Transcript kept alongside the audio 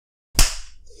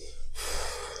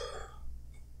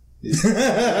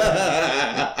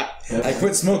I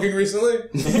quit smoking recently,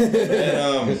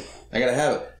 and I gotta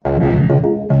have it.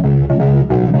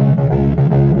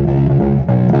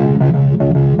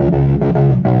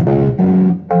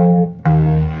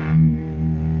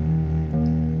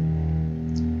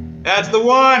 That's the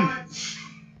one!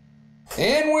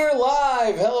 And we're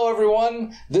live! Hello,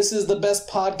 everyone. This is the best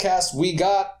podcast we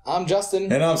got. I'm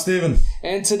Justin. And I'm Steven.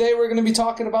 And today we're going to be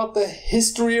talking about the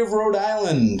history of Rhode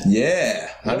Island. Yeah.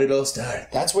 How did it all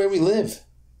start? That's where we live.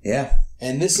 Yeah.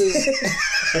 And this is...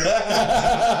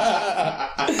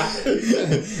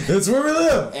 That's where we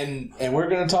live. And we're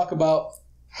going to talk about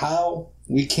how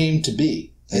we came to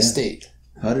be a state.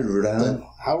 How did Rhode Island?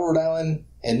 How Rhode Island...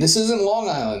 And this isn't Long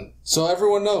Island, so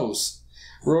everyone knows.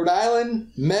 Rhode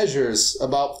Island measures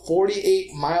about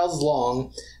 48 miles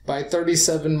long by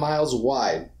 37 miles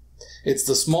wide. It's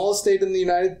the smallest state in the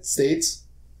United States,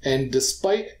 and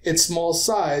despite its small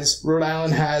size, Rhode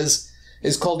Island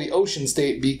is called the Ocean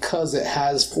State because it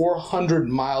has 400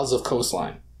 miles of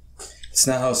coastline. It's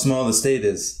not how small the state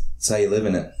is. It's how you live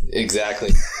in it. Exactly.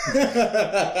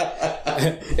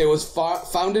 It was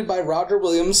founded by Roger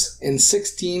Williams in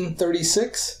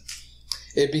 1636.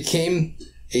 It became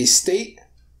a state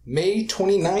May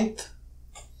 29th,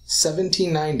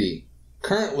 1790.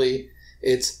 Currently,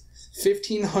 it's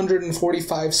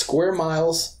 1,545 square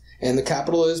miles, and the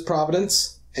capital is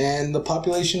Providence, and the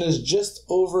population is just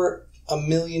over 1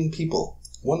 million people.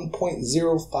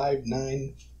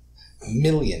 1.059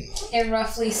 million. And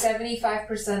roughly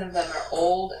 75% of them are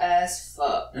old as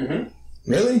fuck. Mm-hmm.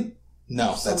 Really?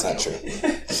 No, that's not true.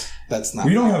 That's not.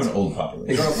 We don't have an old population.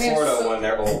 They go to Florida when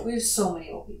they're old. We have so many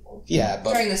old people. Yeah,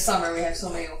 but during the summer we have so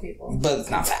many old people. But it's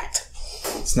not fact.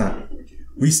 It's not.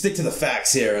 We stick to the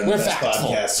facts here in the best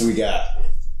podcast we got.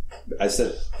 I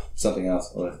said something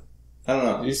else. I don't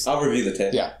know. I'll review the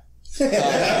tape. Yeah.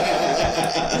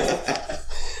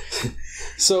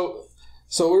 So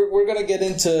we're gonna get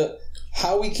into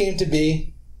how we came to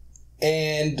be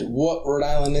and what Rhode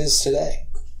Island is today.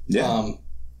 Yeah.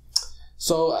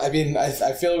 So I mean, I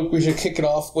feel like we should kick it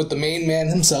off with the main man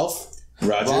himself,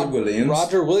 Roger Williams.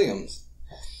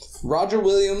 Roger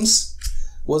Williams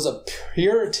was a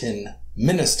Puritan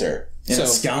minister. And a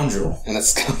scoundrel. And a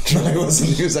scoundrel.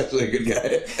 He was actually a good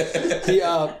guy.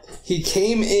 He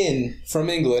came in from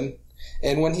England,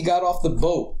 and when he got off the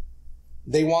boat,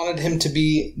 they wanted him to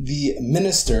be the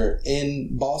minister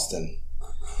in Boston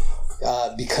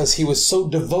because he was so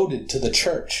devoted to the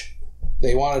church.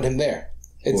 They wanted him there.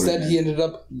 Instead, he ended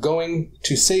up going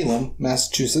to Salem,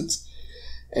 Massachusetts,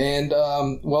 and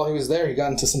while he was there, he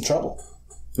got into some trouble.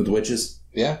 With witches?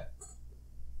 Yeah.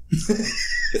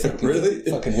 Really?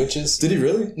 Fucking witches. Did he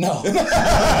really? No.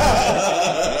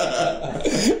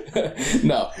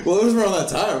 No. Well, it was around that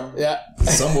time. Yeah.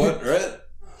 Somewhat, right?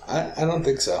 I don't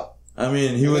think so. I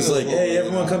mean, he was like, hey,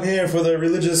 everyone come here for the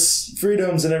religious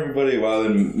freedoms and everybody, while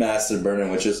in mass they're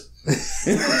burning witches.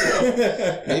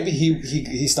 Maybe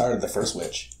he started the first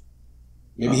witch.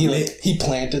 Maybe he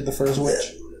planted the first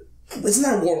witch. Isn't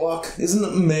that a warlock? Isn't a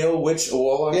male witch a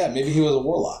warlock? Yeah, maybe he was a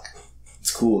warlock.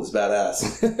 It's cool. It's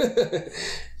badass.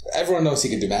 Everyone knows he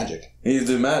can do magic. He can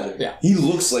do magic. Yeah. He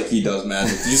looks like he does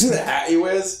magic. Did you see the hat he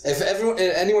wears? If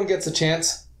anyone gets a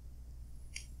chance,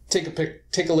 take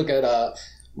a look at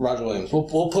Roger Williams.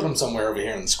 We'll put him somewhere over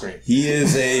here on the screen. He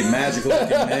is a magical looking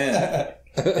man.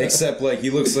 Except he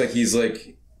looks like he's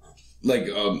like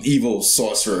evil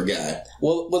sorcerer guy.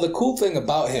 Well, the cool thing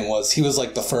about him was he was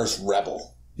like the first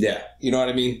rebel. Yeah. You know what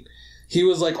I mean? He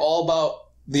was like all about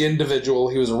the individual.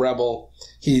 He was a rebel.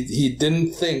 He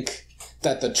didn't think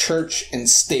that the church and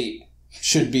state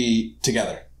should be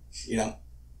together. You know?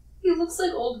 He looks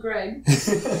like old Greg. He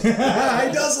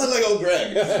does look like old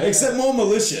Greg, except more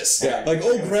malicious. Yeah. Like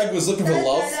old Greg was looking for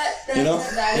love. You know?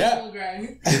 That is old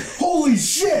Greg. Holy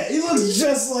shit! He looks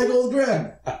just like old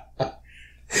Greg.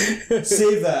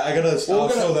 Save that. I'll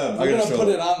show them. We're gonna put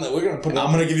it on.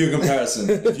 I'm gonna give you a comparison.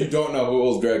 If you don't know who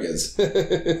old Greg is.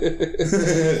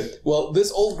 Well,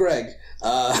 this old Greg.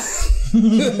 Old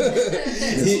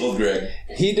Greg.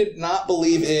 He did not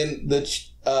believe in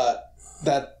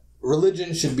that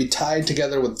religion should be tied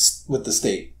together with the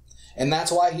state, and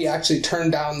that's why he actually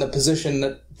turned down the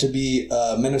position to be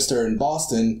a minister in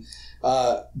Boston,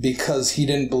 because he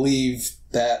didn't believe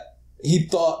that. He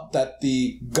thought that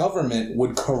the government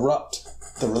would corrupt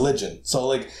the religion. So,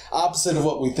 like, opposite of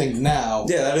what we think now.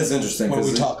 Yeah, that is interesting. When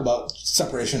we talk about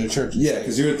separation of church. Yeah,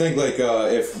 because you would think, like,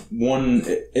 if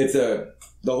the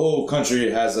whole country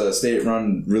has a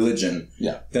state-run religion,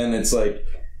 then it's like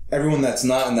everyone that's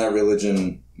not in that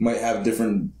religion might have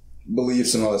different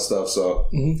beliefs and all that stuff. So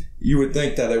you would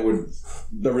think that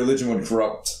the religion would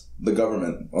corrupt the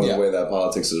government or the way that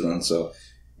politics is run. So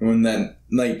when then,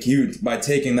 like, by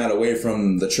taking that away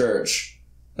from the church,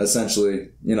 essentially,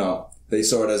 you know, they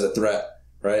saw it as a threat.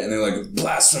 Right? And they're like,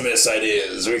 blasphemous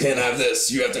ideas. We can't have this.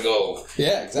 You have to go.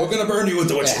 Yeah, exactly. We're going to burn you with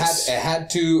the witches. It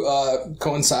had to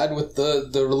coincide with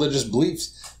the religious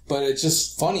beliefs. But it's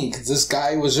just funny because this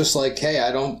guy was just like, hey,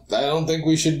 I don't think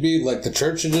we should be, like, the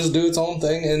church should just do its own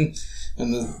thing and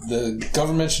the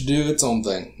government should do its own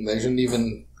thing. They shouldn't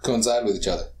even coincide with each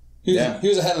other. He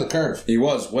was ahead of the curve. He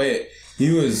was. He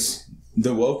was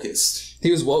the wokest. He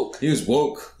was woke. He was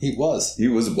woke. He was. He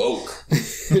was woke.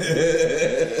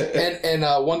 And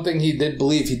one thing he did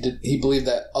believe, he believed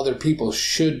that other people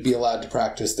should be allowed to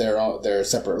practice their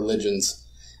separate religions,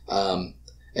 and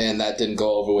that didn't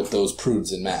go over with those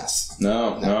prudes in mass.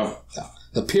 No.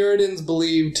 The Puritans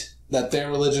believed that their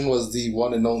religion was the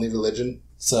one and only religion,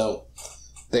 so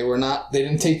they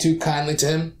didn't take too kindly to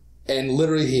him, and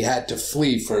literally he had to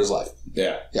flee for his life.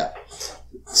 Yeah.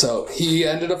 So he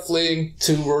ended up fleeing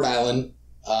to Rhode Island,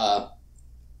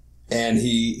 and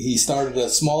he started a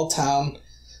small town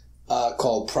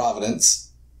called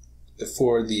Providence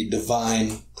for the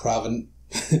divine province.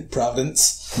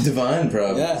 Divine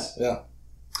province. Yeah.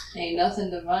 Ain't nothing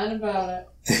divine about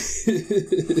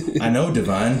it. I know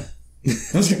divine.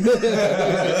 No, you're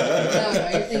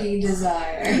thinking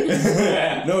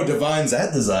desire. No, divine's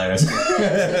at desires. Oh,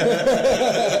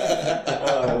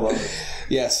 I love it.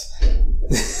 Yes.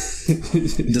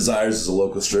 Desires is a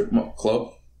local strip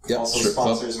club. Yep. Also Strip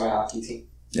sponsors my hockey team.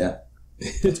 Yeah.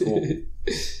 That's cool.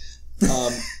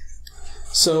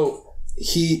 So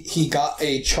he got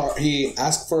he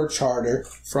asked for a charter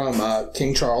from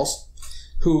King Charles,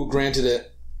 who granted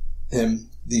him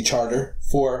the charter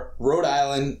for Rhode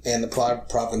Island and the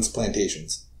Providence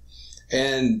plantations.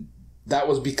 And that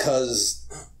was because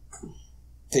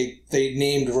they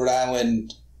named Rhode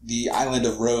Island the Island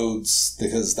of Rhodes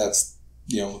because that's,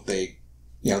 they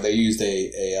used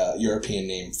a European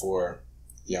name for,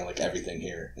 like everything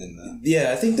here in the...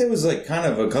 Yeah, I think there was like kind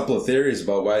of a couple of theories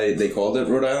about why they called it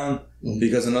Rhode Island. Mm-hmm.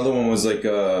 Because another one was like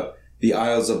the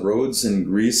Isles of Rhodes in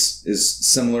Greece is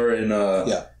similar in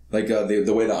like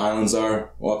the way the islands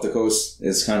are off the coast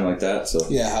is kind of like that. So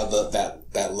how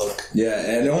that look. Yeah,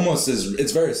 and it almost is.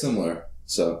 It's very similar.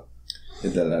 So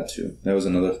did that too. That was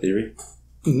another theory.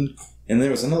 Mm-hmm. And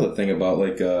there was another thing about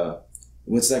like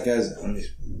what's that guy's? Let me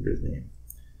remember his name.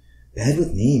 Bad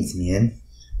with names, man.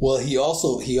 Well, he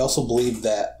also believed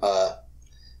that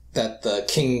that the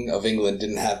King of England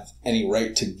didn't have any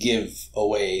right to give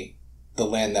away the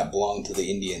land that belonged to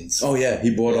the Indians. Oh yeah,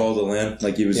 he bought all the land.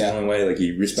 Like he was the only way. Like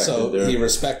he respected. So he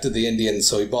respected the Indians.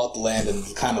 So he bought the land and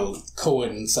kind of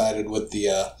coincided with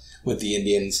the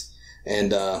Indians,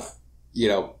 and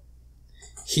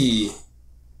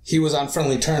he was on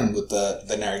friendly terms with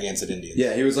the Narragansett Indians.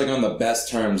 Yeah, he was like on the best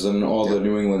terms in all the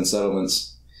New England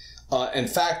settlements. In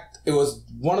fact, it was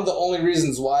one of the only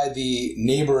reasons why the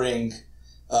neighboring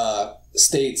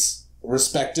states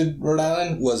respected Rhode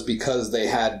Island was because they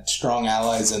had strong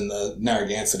allies in the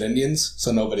Narragansett Indians,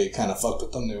 so nobody kind of fucked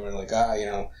with them. They were like,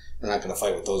 we're not going to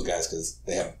fight with those guys because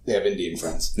they have Indian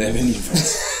friends. They have Indian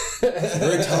friends.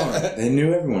 Very tolerant. They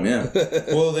knew everyone, yeah.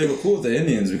 Well, they were cool with the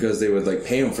Indians because they would like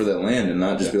pay them for their land and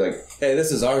not just be like, hey,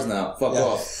 this is ours now. Fuck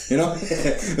off. They're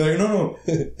like, no,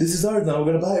 this is ours now.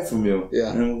 We're going to buy it from you.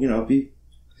 Yeah. And, be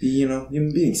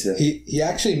human beings. He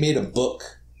actually made a book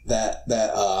that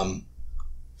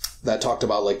talked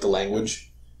about like the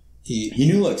language. He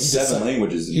knew like seven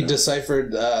languages. He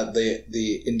deciphered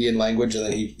the Indian language and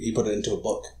then he put it into a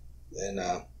book and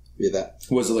did that.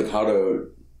 Was it like how to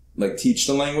like teach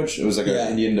the language? It was like an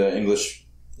Indian to English.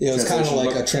 Yeah, it was kind of like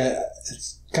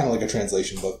it's kind of like a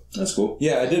translation book. That's cool.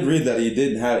 Yeah, I did read that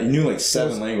he knew like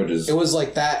seven languages. It was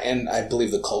like that, and I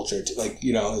believe the culture too. Like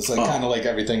it's like kind of like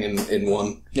everything in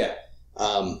one. Yeah.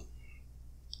 And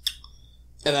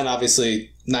then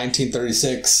obviously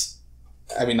 1936.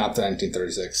 I mean, not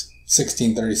 1936.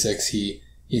 1636.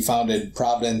 He founded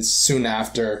Providence. Soon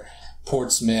after,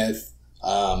 Portsmouth,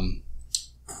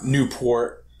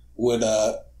 Newport would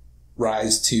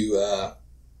rise to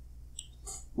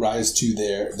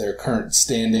their current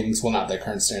standings. Well, not their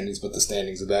current standings, but the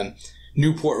standings of then.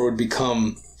 Newport would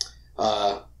become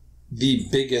the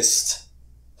biggest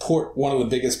port, one of the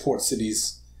biggest port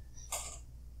cities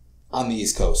on the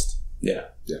East Coast. Yeah.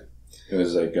 It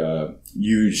was like a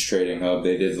huge trading hub.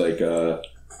 They did like a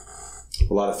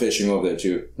lot of fishing over there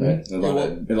too, right? A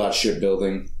lot of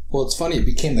shipbuilding. Well, it's funny. It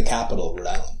became the capital of Rhode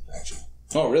Island, actually.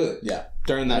 Oh, really? Yeah,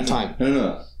 during that time.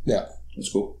 No. Yeah,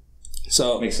 that's cool.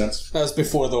 So makes sense. That was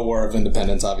before the War of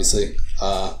Independence, obviously,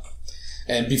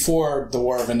 and before the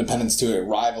War of Independence too. It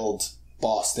rivaled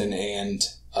Boston and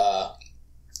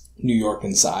New York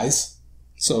in size.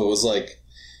 So it was like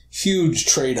huge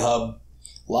trade hub,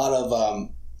 a lot of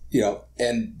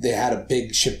and they had a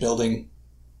big shipbuilding,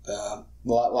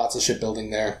 lots of shipbuilding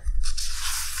there.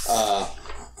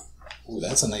 Ooh,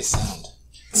 that's a nice sound.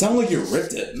 It sounded like you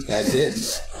ripped it. I did.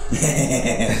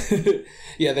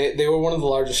 Yeah, they were one of the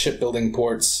largest shipbuilding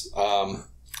ports.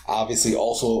 Obviously,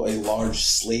 also a large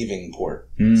slaving port.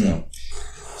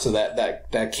 So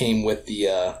that came with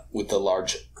the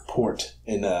large port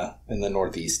in the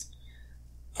Northeast.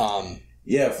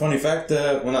 Yeah, funny fact.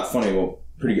 Well, not funny. Well,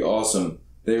 pretty awesome.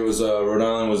 There was Rhode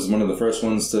Island was one of the first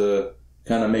ones to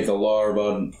kind of make a law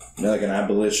about like an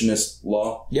abolitionist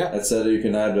law. Yeah, that said you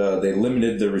can have. They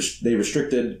limited they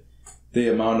restricted the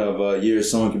amount of years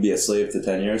someone could be a slave to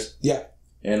 10 years. Yeah,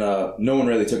 and no one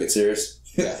really took it serious.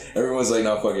 Yeah, everyone's like,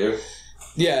 "No, fuck you."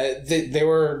 Yeah, they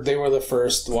were the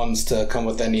first ones to come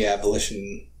with any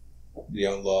abolition,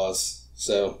 laws.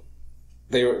 So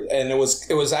they were, and it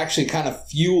was actually kind of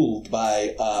fueled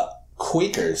by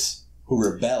Quakers who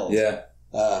rebelled. Yeah.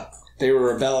 They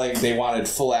were rebelling. They wanted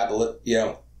full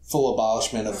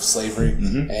abolishment of slavery,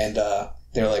 and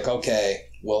they were like, "Okay,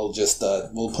 we'll just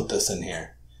we'll put this in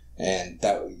here," and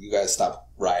that you guys stop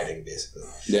rioting, basically.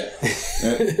 Yeah.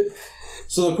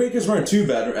 So the Quakers weren't too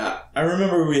bad. I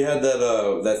remember we had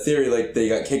that theory, like they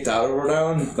got kicked out of Rhode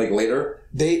Island, like later.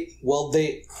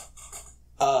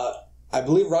 I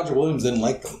believe Roger Williams didn't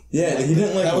like them. Yeah, he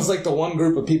didn't like them. That was like the one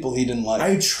group of people he didn't like.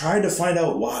 I tried to find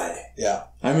out why. Yeah.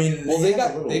 I mean, they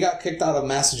got kicked out of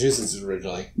Massachusetts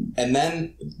originally, and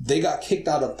then they got kicked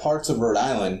out of parts of Rhode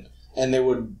Island, and they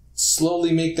would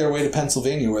slowly make their way to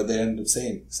Pennsylvania, where they ended up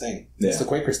staying. Yeah. It's the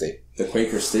Quaker state. The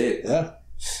Quaker state. Yeah.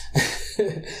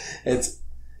 It's.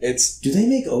 Do they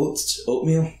make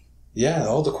oatmeal? Yeah,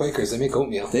 all the Quakers, they make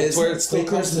oatmeal. That's where it still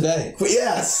comes today.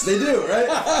 Yes, they do, right?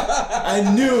 I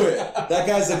knew it. That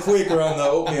guy's a Quaker on the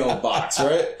oatmeal box,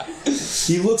 right?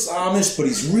 He looks Amish, but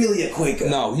he's really a Quaker.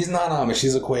 No, he's not Amish.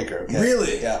 He's a Quaker. Okay?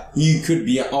 Really? Yeah. He could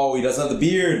be. Oh, he doesn't have the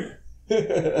beard.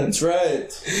 That's right.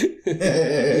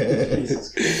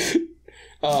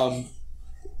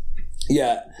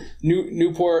 Yeah,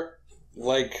 Newport,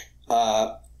 like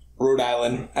Rhode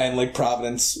Island and like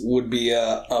Providence, would be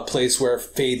a place where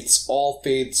all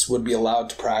faiths would be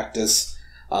allowed to practice.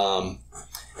 And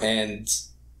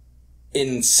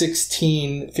in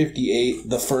 1658,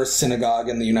 the first synagogue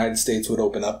in the United States would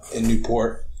open up in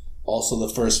Newport. Also, the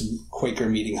first Quaker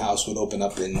meeting house would open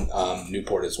up in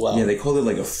Newport as well. Yeah, they called it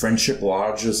like a Friendship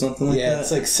Lodge or something like that. Yeah,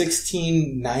 it's like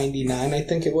 1699, I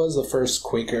think it was, the first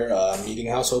Quaker meeting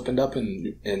house opened up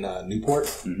in Newport.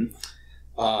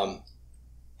 Mm-hmm.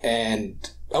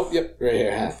 And, oh, yep, right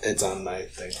here. It's on my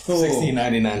thing. Oh,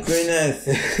 1699. Very nice.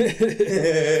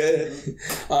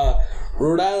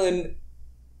 Rhode Island,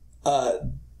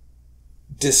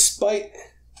 despite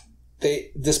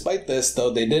this, though,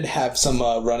 they did have some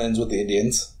run-ins with the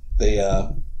Indians. They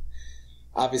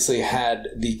obviously had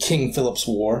the King Philip's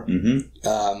War,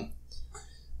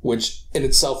 which in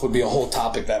itself would be a whole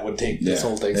topic that would take this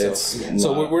whole thing.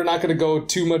 So we're not going to go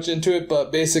too much into it,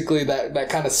 but basically that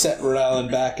kind of set Rhode Island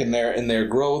back in their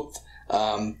growth.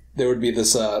 There would be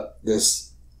this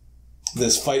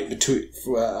fight between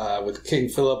with King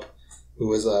Philip, who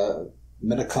was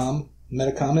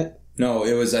Metacomet. No,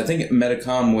 it was. I think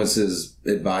Metacom was his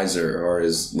advisor or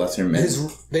his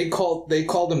lieutenant. They called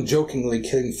him jokingly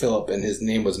King Philip, and his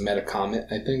name was Metacomet,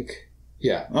 I think.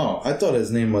 Yeah. Oh, I thought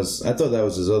his name was. I thought that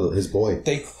was his boy.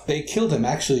 They killed him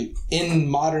actually in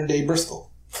modern day Bristol.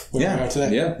 Yeah.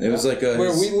 It was like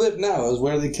where we live now is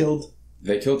where they killed.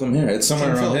 They killed him here. It's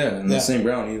somewhere around here in the same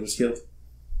ground he was killed.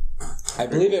 I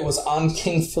believe it was on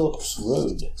King Philip's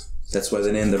Road. That's why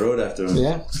they named the road after him.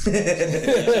 Yeah.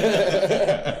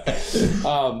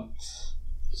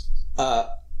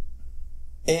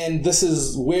 And this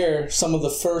is where some of the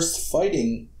first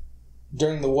fighting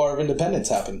during the War of Independence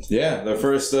happened. Yeah, the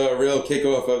first real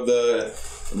kickoff of the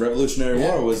Revolutionary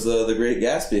War was the Great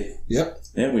Gatsby. Yep.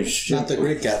 Yeah, not the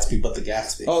Great Gatsby, but the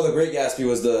Gatsby. Oh, the Great Gatsby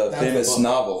was the famous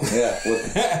novel. Yeah,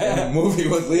 and a movie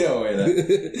with Leo in it.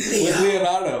 With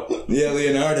Leonardo. Yeah,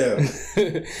 Leonardo.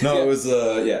 No, it was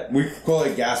we call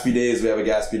it Gatsby Days. We have a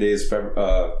Gatsby Days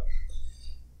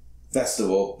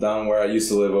festival down where I used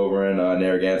to live over in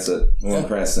Narragansett, in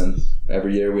Cranston.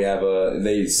 Every year we have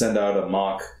they send out a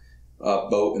mock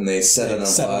boat and they set it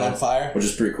on fire, which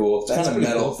is pretty cool. It's kind of a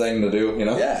metal thing to do, you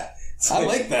know? Yeah. I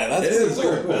like that. It is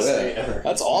super cool. Ever.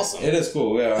 That's awesome. It is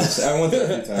cool. Yeah, I went there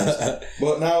a few times,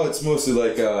 but now it's mostly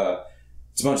like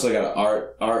it's much like an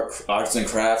arts and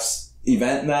crafts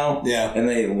event now. Yeah, and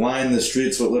they line the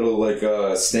streets with little like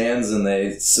stands, and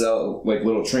they sell like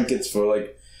little trinkets for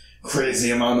like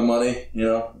crazy amount of money, you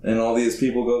know, and all these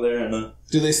people go there and.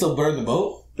 Do they still burn the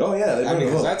boat? Oh yeah, they burn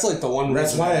the boat. That's like the one.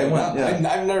 That's why I went.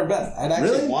 Yeah. I've never been. I'd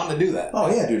actually Really? want to do that.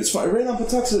 Oh yeah, dude, it's fine. Right on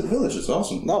Patuxent Village. It's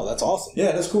awesome. No, that's awesome.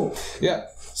 Yeah, that's cool. Yeah.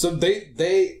 So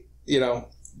they you know,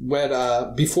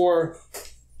 when before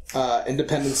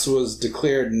independence was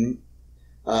declared,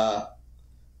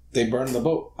 they burned the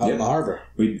boat out in the harbor.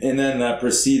 And then that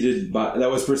was preceded by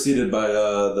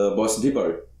the Boston Tea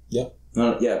Party. Yep.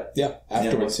 Yeah. Yeah.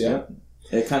 Afterwards, yeah.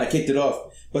 It kind of kicked it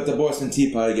off, but the Boston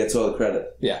Tea Party gets all the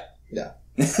credit. Yeah. Yeah.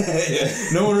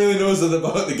 No one really knows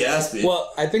about the Gatsby.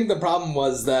 Well, I think the problem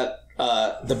was that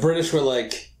the British were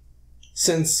like,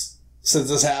 since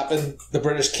this happened, the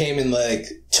British came and like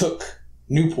took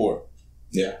Newport.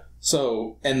 Yeah.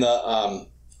 So and the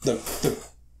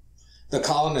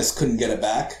colonists couldn't get it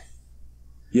back.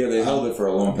 Yeah, they held it for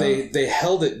a long time. They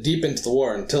held it deep into the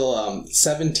war until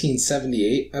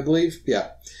 1778, I believe.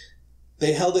 Yeah,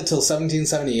 they held it till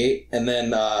 1778, and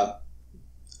then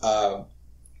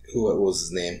what was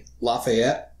his name?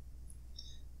 Lafayette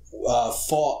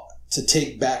fought to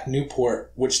take back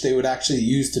Newport, which they would actually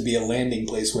use to be a landing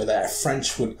place where the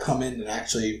French would come in and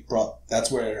actually brought. That's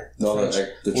where the French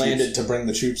the landed to bring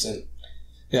the troops in.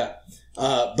 Yeah,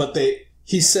 but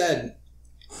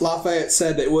Lafayette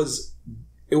said it was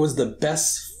the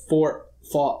best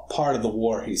fought part of the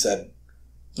war. He said.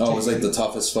 Oh, it was like the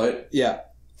toughest fight. Yeah,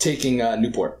 taking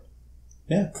Newport.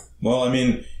 Yeah. Well, I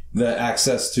mean, the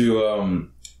access to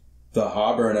the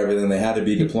harbor and everything, they had to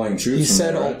be deploying troops. He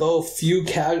said, there, right? although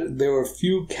there were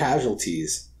few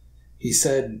casualties, he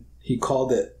said he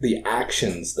called it the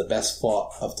actions the best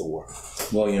fought of the war.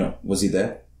 Well, you know, was he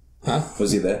there? Huh?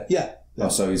 Was he there? Yeah. Oh,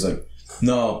 so he's like,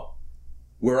 no,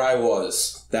 where I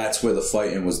was, that's where the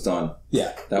fighting was done.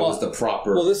 Yeah. That was the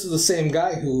proper... Well, this is the same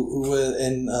guy who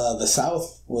in the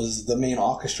South was the main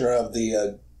orchestra of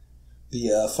the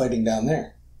fighting down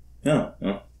there. Yeah.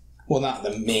 Yeah. Well, not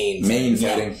the main fighting.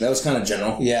 Yeah. That was kind of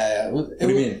general. Yeah. What do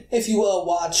you mean? If you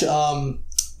watch The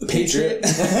Patriot.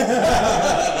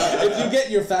 If you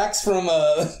get your facts from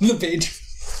The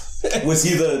Patriot. Was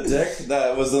he the dick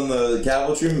that was on the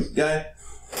cavalry guy?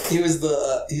 He was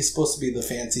he's supposed to be the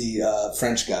fancy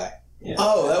French guy. Yeah.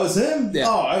 Oh, that was him? Yeah.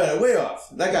 Oh, I got it way off.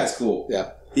 That guy's cool.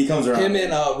 Yeah. He comes around. Him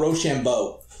and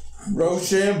Rochambeau.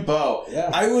 Rochambeau. Yeah.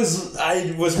 I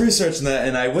was researching that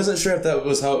and I wasn't sure if that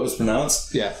was how it was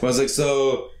pronounced. Yeah. I was like,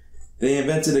 so they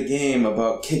invented a game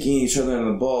about kicking each other in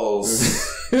the balls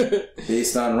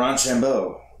based on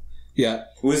Rochambeau. Yeah.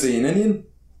 Was he an Indian?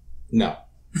 No.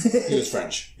 He was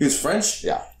French. He was French?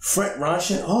 Yeah.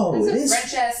 Rochambeau. Oh, That's it a is.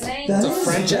 French ass name. It's a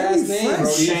French ass name.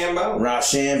 Rochambeau.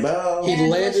 Rochambeau. He And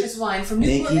landed- delicious wine from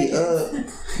Newport. Thank you up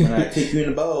when I kick you in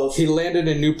the balls. He landed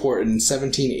in Newport in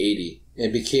 1780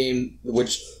 and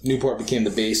Newport became the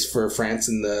base for France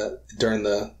during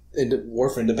the War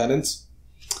for Independence.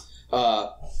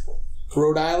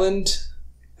 Rhode Island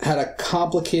had a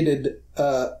complicated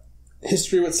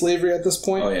history with slavery at this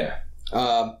point. Oh, yeah.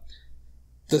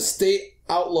 The state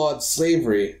outlawed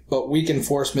slavery, but weak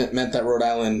enforcement meant that Rhode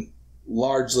Island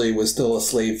largely was still a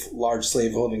large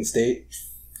slave-holding state.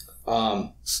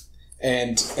 Can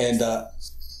we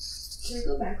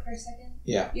go back for a second?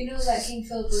 Yeah. You know that King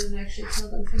Philip wasn't actually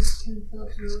killed on King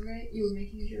Philip's Road, right? You were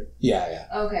making a joke? Yeah.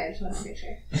 Okay, I just wanted to make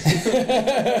sure.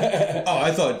 Oh,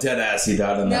 I thought dead ass he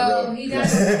died on that road. No, he died.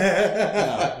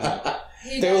 No.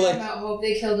 He They died were on like- Mount Hope.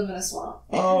 They killed him in a swamp.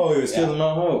 Oh, he was killed in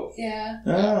Mount Hope. Yeah.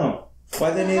 Oh.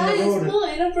 Why'd they name Hi, the road? it's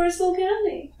mine of Bristol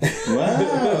County.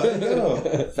 Wow, there you go.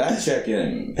 Fact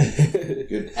checking.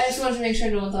 Good. I just wanted to make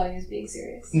sure no one thought he was being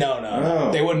serious. No.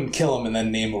 Oh. They wouldn't kill him and then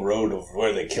name a road over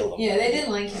where they killed him. Yeah, they didn't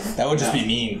like him. That would just be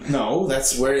mean. No,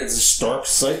 that's where it's a stark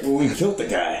site where we killed the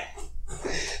guy.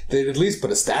 They'd at least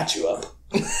put a statue up.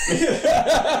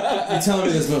 You're telling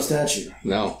me there's no statue?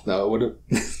 No, it would have.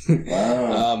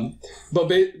 Wow.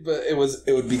 But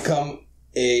it would become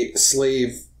a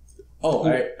slave. Oh,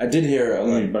 I did hear.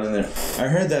 Let me butt in there. I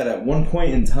heard that at one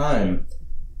point in time,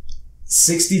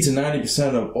 60 to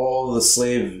 90% of all the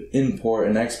slave import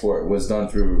and export was done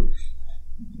through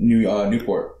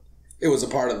Newport. It was a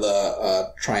part of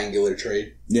the triangular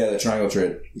trade. Yeah, the triangle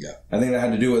trade. Yeah. I think that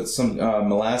had to do with some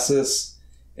molasses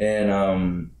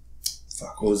and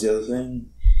what was the other thing?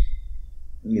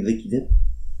 Let me lick you dip.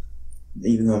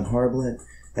 Even though I'm horrible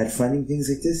at finding things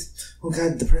like this. Oh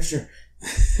God, the pressure.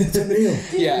 It's unreal.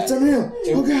 Yeah. It's unreal.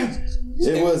 Oh God.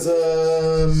 It was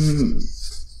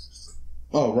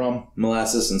rum,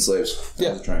 molasses, and slaves. That Yeah.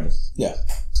 was the triangle. Yeah.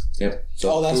 Yep.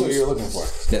 So That's what you were looking for.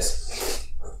 Yes.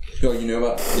 Oh, you knew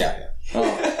about? Yeah.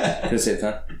 Oh, could save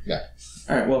time. Yeah.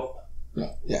 All right. Well.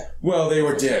 Yeah. Well, they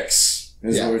were dicks.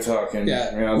 Is Yeah. what we're talking.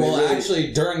 Yeah. You know, Well, they really-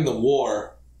 actually, during the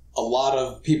war, a lot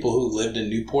of people who lived in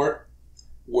Newport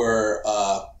were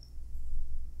a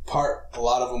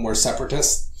lot of them were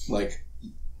separatists. Like,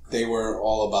 they were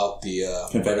all about the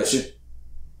Confederacy?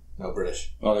 No,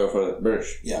 British. Oh, they were for the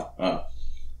British? Yeah. Oh.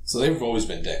 So they've always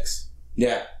been dicks.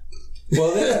 Yeah.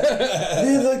 Well,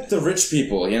 they're like the rich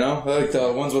people, you know? They're like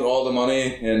the ones with all the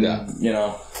money and, you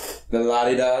know, the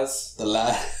la-di-das.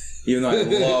 Even though I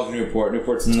love Newport.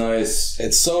 Newport's nice.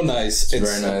 It's so nice. It's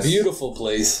very nice. A beautiful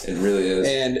place. It really is.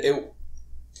 And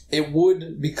it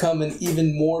would become an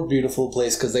even more beautiful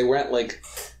place because they went like,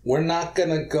 we're not going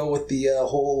to go with the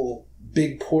whole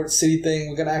big port city thing.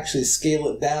 We're going to actually scale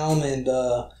it down and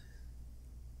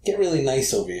get really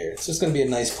nice over here. It's just going to be a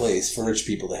nice place for rich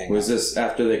people to hang out. Was this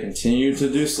after they continued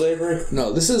to do slavery?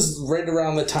 No, this is right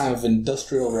around the time of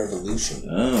Industrial Revolution.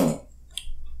 Oh.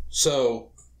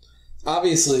 So,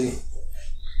 obviously,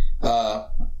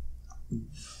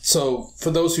 so for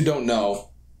those who don't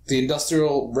know, the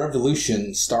Industrial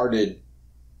Revolution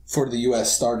for the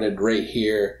U.S. started right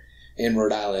here in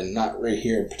Rhode Island. Not right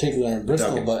here in particular in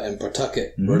Bristol, Pawtucket. but in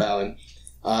Pawtucket, Rhode Island.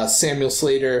 Samuel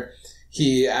Slater,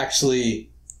 he actually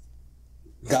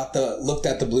looked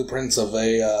at the blueprints of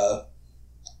a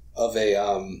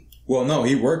Well, no,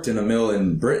 he worked in a mill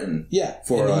in Britain. Yeah,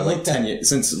 For like 10 years.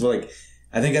 Since, like,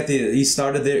 I think he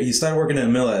started working in a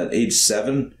mill at age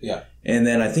 7. Yeah. And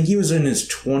then I think he was in his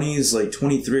 20s, like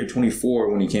 23 or 24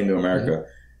 when he came to America. Mm-hmm.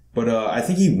 But I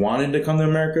think he wanted to come to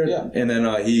America. Yeah. And then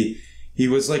he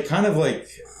was like kind of like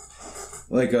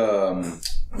what's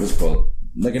it called?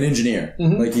 Like an engineer.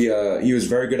 Mm-hmm. Like he was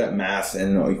very good at math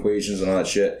and equations and all that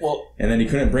shit. Well, and then he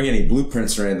couldn't bring any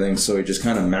blueprints or anything, so he just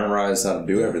kind of memorized how to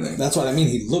do everything. That's what I mean.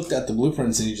 He looked at the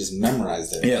blueprints and he just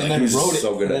memorized it. Yeah, and like then he was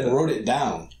so good at it. wrote it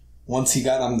down once he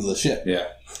got onto the ship. Yeah.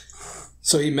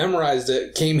 So he memorized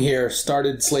it, came here,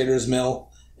 started Slater's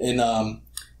Mill in Rhode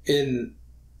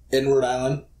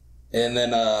Island, and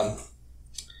then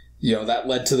that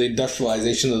led to the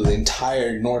industrialization of the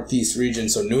entire Northeast region.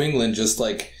 So New England just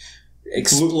like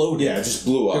exploded. Yeah, it just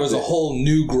blew up. There was a whole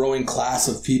new growing class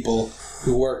of people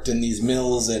who worked in these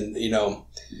mills, and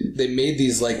they made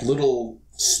these like little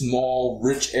small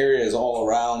rich areas all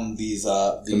around these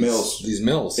mills. These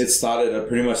mills. It started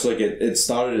pretty much like it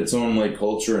started its own like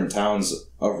culture in towns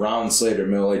around Slater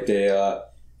Mill. Like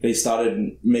they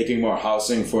started making more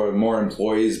housing for more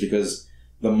employees because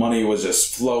the money was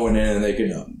just flowing in and they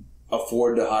could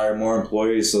afford to hire more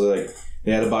employees. So like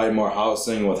they had to buy more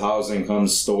housing. With housing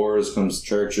comes stores, comes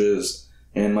churches,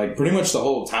 and like pretty much the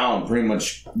whole town pretty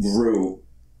much grew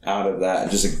out of that.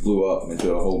 It just like blew up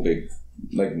into a whole big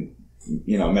like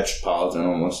metropolitan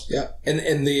almost. Yeah,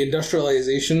 and the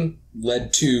industrialization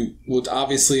led to,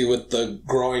 obviously with the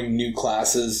growing new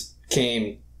classes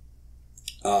came,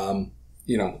 a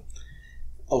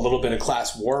little bit of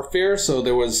class warfare. So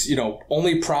there was,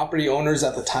 only property owners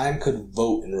at the time could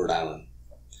vote in Rhode Island.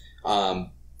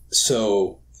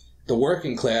 So the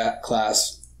working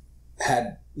class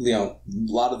had, a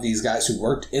lot of these guys who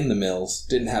worked in the mills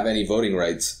didn't have any voting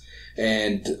rights,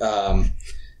 and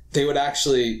they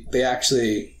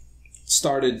actually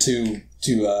started to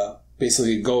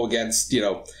basically go against,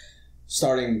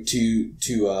 starting to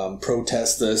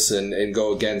protest this and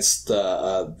go against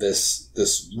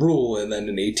this rule. And then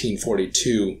in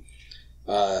 1842,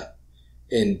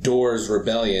 in Dorr's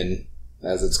Rebellion,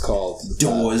 as it's called,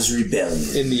 Dorr's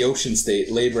Rebellion, in the Ocean State,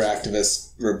 labor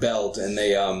activists rebelled, and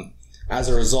they, as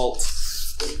a result,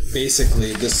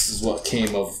 basically, this is what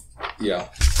came of,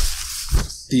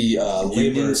 the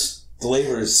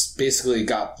laborers basically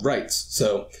got rights.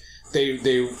 So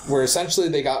they were essentially,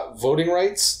 they got voting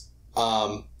rights,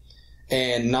 and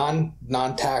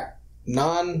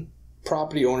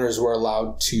non-property owners were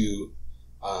allowed to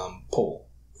poll.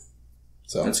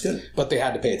 So that's good. But they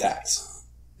had to pay a tax.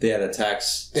 They had a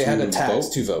tax.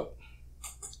 To vote.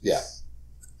 Yeah.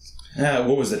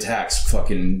 What was the tax?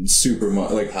 Fucking super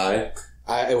like high.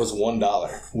 It was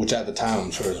 $1, which at the time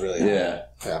I'm sure was really high.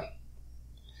 Yeah.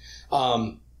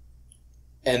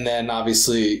 And then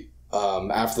obviously,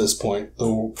 after this point,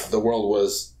 the world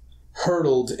was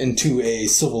hurtled into a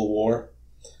civil war.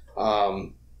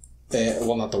 Well,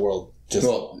 not the world. Just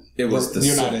it was the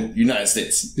United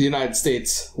States. The United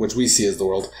States, which we see as the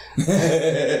world,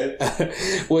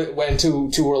 went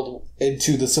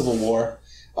into the Civil War.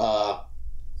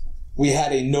 We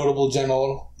had a notable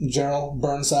General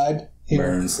Burnside here.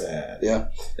 Burnside. Yeah.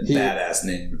 Badass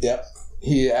name. Yep.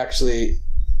 He actually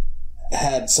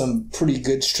had some pretty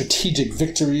good strategic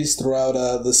victories throughout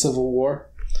the Civil War.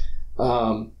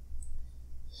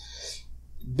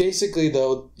 Basically,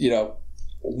 though,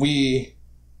 we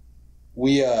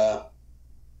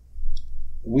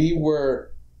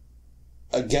were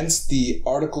against the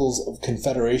Articles of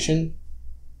Confederation.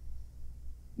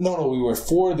 No, we were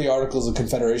for the Articles of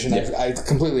Confederation. Yeah. I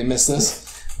completely missed this.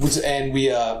 And we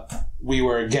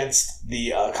were against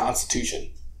the Constitution.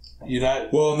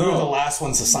 Well, no. We were the last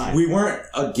ones to sign. We weren't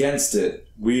against it.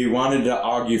 We wanted to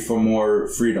argue for more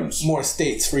freedoms. More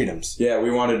states' freedoms. Yeah,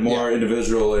 we wanted more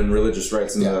individual and religious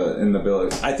rights in the bill.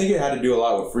 I think it had to do a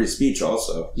lot with free speech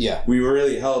also. Yeah. We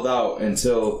really held out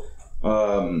until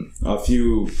a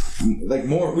few, like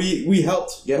more, we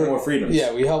helped get more freedoms.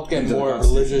 Yeah, we helped get more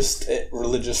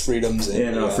religious freedoms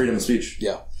and freedom of speech.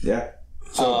 Yeah. Yeah.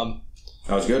 So,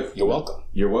 that was good. You're welcome.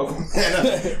 You're welcome.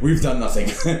 We've done nothing.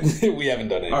 We haven't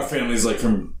done anything. Our family's like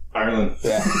from Ireland.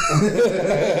 Yeah.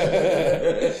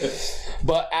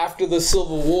 But after the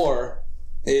Civil War,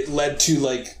 it led to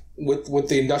like with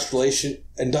the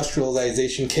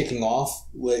industrialization kicking off,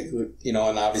 like, you know,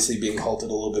 and obviously being halted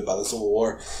a little bit by the Civil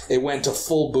War, it went to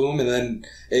full boom, and then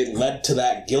it led to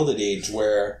that Gilded Age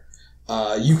where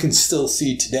you can still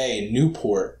see today in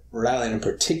Newport, Rhode Island in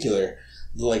particular,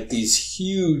 like these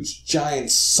huge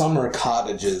giant summer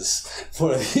cottages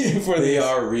They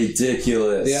are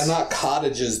ridiculous. they are not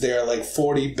cottages, they are like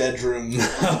 40-bedroom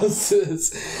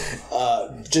houses,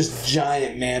 just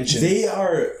giant mansions. They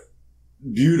are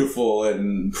beautiful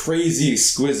and crazy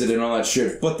exquisite and all that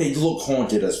shit, but they look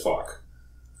haunted as fuck.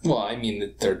 Well, I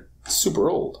mean, they're super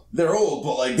old. They're old,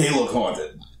 but like they look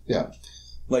haunted. Yeah.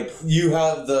 Like you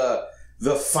have the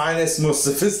finest, most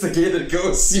sophisticated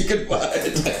ghosts you could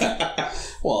find.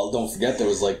 Well, don't forget there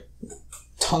was like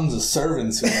tons of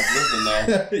servants who have lived in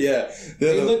there. Yeah.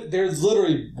 There's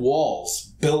literally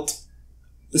walls built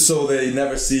So they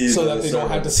never see so the that they servants. don't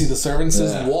have to see the servants.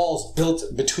 There's Yeah. walls built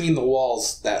between the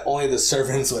walls that only the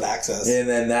servants would access. And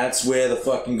then that's where the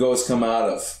fucking ghosts come out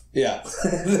of. Yeah.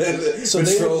 So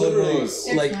they were literally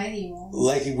They're like tiny walls.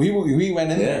 like we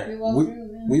went in Yeah. there. We walked through,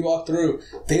 man. We walked through.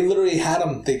 They literally had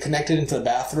them. They connected into the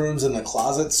bathrooms and the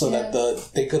closets so that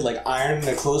they could like iron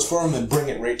their clothes for them and bring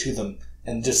it right to them,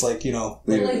 and just like, you know,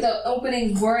 But like the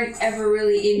openings weren't ever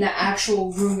really in the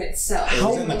actual room itself. it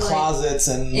was They in the were, like, closets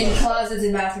and in closets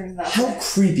and bathrooms. That's How it.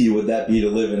 creepy would that be to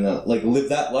live in that? Like live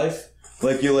that life?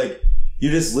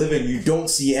 You're just living. You don't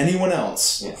see anyone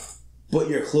else. Yeah. But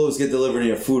your clothes get delivered and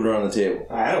your food are on the table.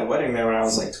 I had a wedding there when I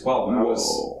was like 12, and I was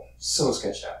Whoa. so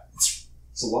sketched out.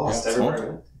 It's lost Yeah, everywhere I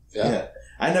went. yeah.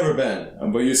 I never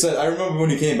been, but you said I remember when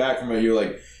you came back from it. You were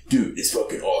like, "Dude, it's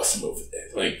fucking awesome over there."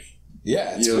 Like,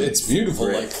 Yeah, You know, it's beautiful.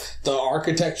 great. Like the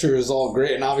architecture is all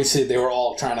great, and obviously they were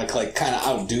all trying to like kind of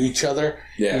outdo each other.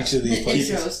 Yeah. Each of these It places.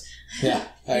 shows. Yeah,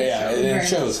 yeah, shows and very it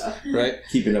shows, much so. right?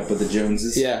 keeping up with the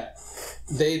Joneses. Yeah,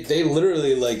 they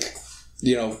literally like,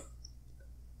 you know,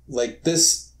 like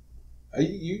this. Are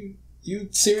you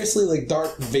seriously like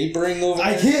dark vaporing over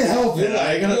I there? can't help it. You're like-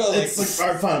 I gotta. you're like- It's like,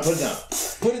 all right, fine, put it down.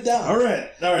 Put it down. All right,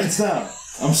 it's down.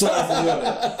 I'm sorry for doing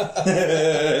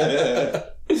it.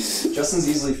 Justin's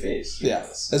easily phased. Yeah,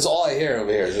 that's all I hear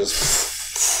over here is just.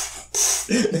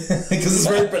 Because it's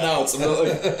very pronounced. I'm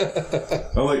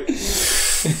like.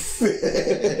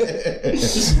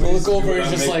 I look over and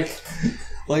just like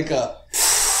a.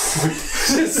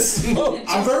 smoke.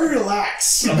 I'm very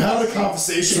relaxed. I'm having a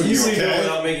conversation with you. Easily do it Okay?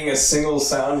 without making a single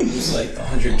sound, and just like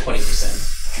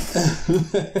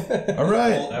 120%. All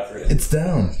right. Full effort. In. It's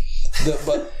down.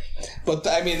 But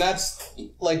I mean that's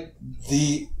like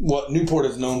what Newport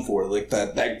is known for, like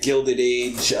that Gilded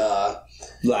Age,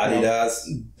 La-di-das.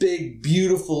 big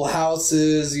beautiful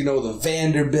houses, you know, the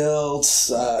Vanderbilts,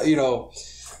 you know,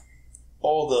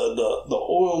 all the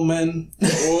oilmen.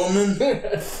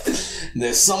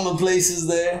 There's summer places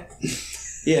there.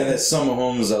 Yeah, there's summer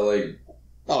homes that like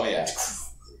Oh yeah,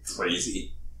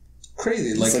 crazy.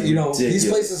 crazy. Like, like you know, ridiculous. these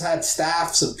places had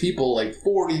staffs of people, like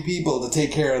 40 people, to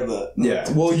take care of the. Yeah.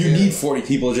 Well, you need 40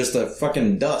 people just to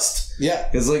fucking dust. Yeah.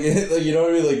 Because like you know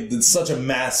what I mean? Like it's such a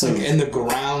massive. And the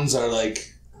grounds are like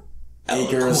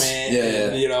Acres. eloquent, Yeah,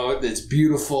 and, you know, it's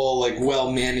beautiful, like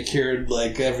well manicured,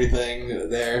 like everything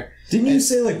there. Didn't you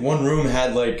say like one room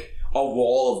had like a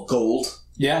wall of gold?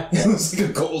 Yeah, It was like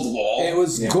a gold wall. it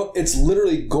was. It's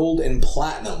literally gold and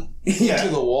platinum Yeah. to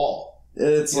the wall,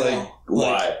 It's You like know,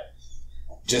 why?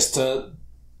 just to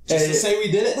Hey, say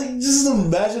we did it. Like just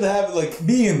imagine having like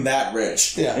being that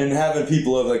rich, Yeah. and having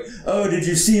people of like, oh, did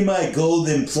you see my gold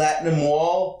and platinum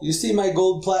wall? You see my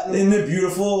gold platinum? Isn't it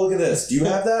beautiful? Look at this. Do you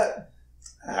have that?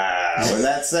 With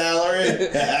that salary?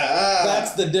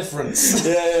 That's the difference.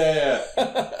 Yeah.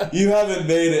 You haven't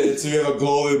made it until you have a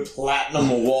gold and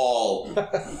platinum wall.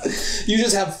 You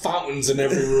just have fountains in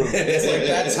every room. It's like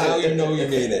that's how you know you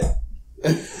made it.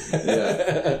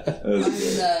 Yeah. That was I mean,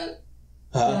 good.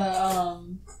 Huh?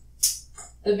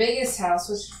 The biggest house,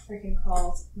 what's it freaking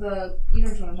called? You know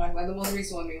what I'm talking about, the most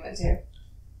recent one we went to.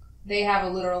 They have a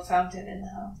literal fountain in the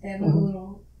house. They have like a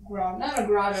little grotto. Not a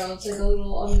grotto, it's like a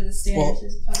little under the stairs. Well,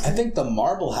 there's a fountain. I think the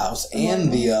Marble House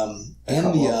and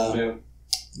the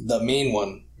main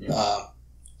one.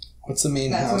 What's the main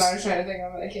That's house? what I was trying to think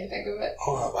of, but I can't think of it.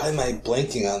 Oh, why am I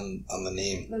blanking on the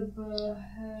name?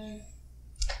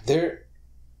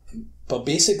 But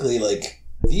basically, like,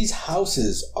 these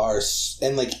houses are,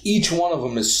 and like each one of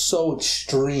them is so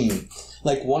extreme.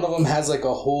 Like, one of them has like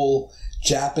a whole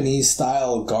Japanese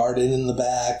style garden in the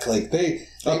back. Like, they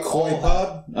koi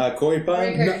pod? Koi pod?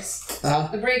 Breakers.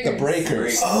 The Breakers. The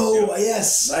Breakers. Oh,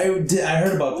 yes. I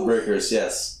heard about the Breakers,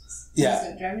 yes.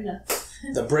 Yeah.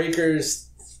 The Breakers,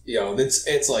 you know,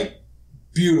 it's like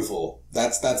beautiful.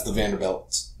 That's the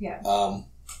Vanderbilts. Yeah.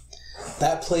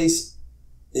 That place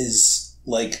is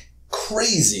like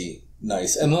crazy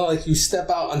nice. And then like you step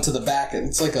out onto the back and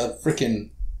it's like a freaking,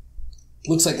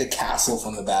 looks like a castle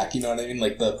from the back, you know what I mean?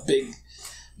 Like the big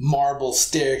marble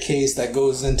staircase that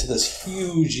goes into this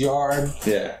huge yard.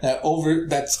 Yeah.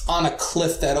 That's on a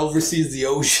cliff that oversees the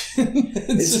ocean.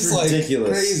 it's just ridiculous.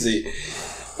 Like crazy.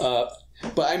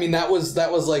 But I mean that was that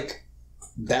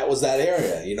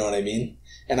area, you know what I mean?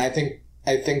 And I think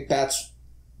that's,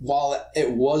 while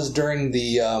it was during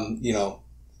the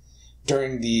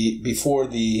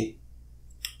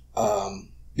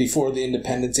before the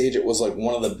independence age, it was like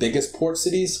one of the biggest port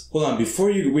cities. Hold on, before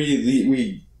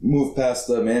we move past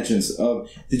the mansions,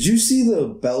 did you see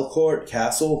the Belcourt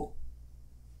Castle?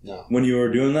 No. When you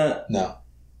were doing that? No.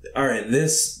 All right,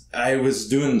 I was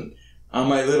doing on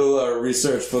my little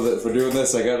research for doing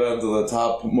this. I got onto the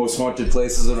top most haunted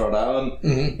places in Rhode Island,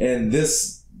 and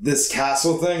this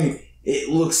castle thing, it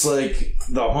looks like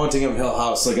the Haunting of Hill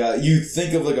House. Like you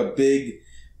think of like a big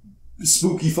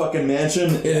spooky fucking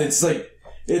mansion, and it's like,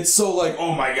 it's so like,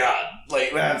 oh my god,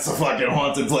 like that's a fucking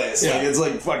haunted place. Yeah. Like it's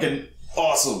like fucking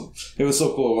awesome. It was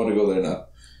so cool. I want to go there now.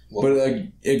 Well, But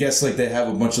I guess like they have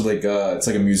a bunch of like it's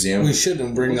like a museum. we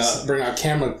shouldn't bring our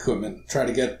camera equipment. Try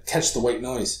to catch the white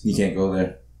noise. You can't go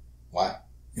there Why?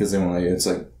 because they won't let you. It's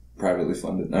like privately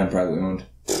funded and privately owned.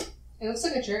 It looks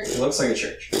like a church. It looks like a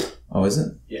church. Oh, is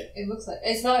it? It looks like,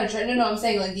 it's not a church. No, I'm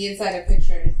saying like the inside of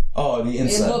pictures. Oh, the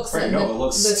inside. It looks Right, like no, the, it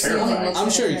looks the ceiling terrifying. looks I'm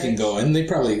like sure a you can church. go in. They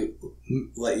probably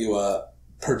let you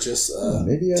purchase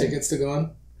Maybe, tickets to go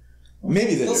in.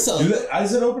 Maybe they They'll do. sell Do it. they-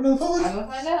 Is it open to the public? I'm gonna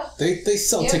find out. They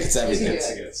sell Yeah, tickets they can everything. do it.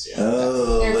 Tickets, yeah.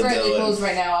 Oh, They're look currently at closed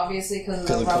right now, obviously, because of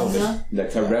the 'Cause of COVID. Rona. the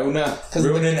Corona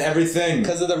ruining everything.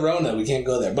 Because of the Rona, we can't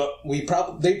go there. But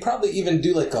they probably even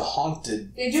do like a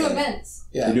haunted. They do thing. events.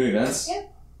 Yeah. They do events.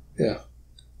 Yeah.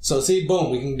 So see,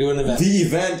 boom, we can do an event. The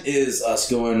event is us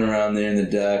going around there in the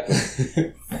dark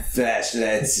with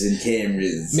flashlights and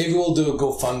cameras. Maybe we'll do a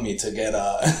GoFundMe to get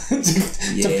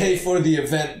to pay for the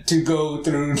event to go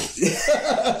through.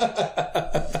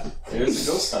 There's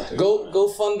a ghost hunter. Go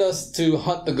fund us to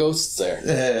hunt the ghosts there.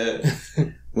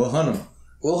 We'll hunt them.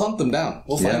 We'll hunt them down.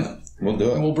 We'll find them. We'll do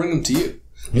And it. we'll bring them to you.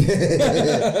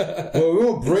 Well, we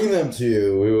won't bring them to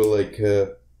you. We will like.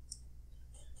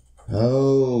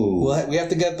 We have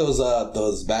to get those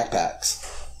backpacks.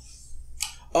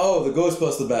 Oh, the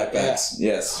Ghostbuster backpacks.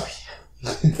 Yes.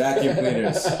 Vacuum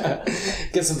cleaners.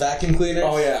 Get some vacuum cleaners.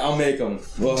 Oh yeah, I'll make them.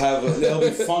 They'll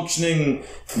be functioning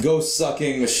ghost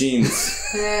sucking machines.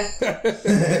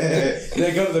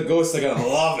 The ghosts are gonna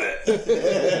love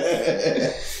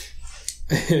it.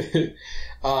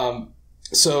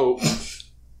 So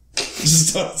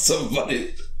Just tell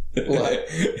somebody. What?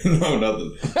 No,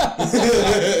 nothing.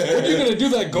 What are you gonna do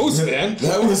that ghost, man?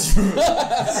 That was from...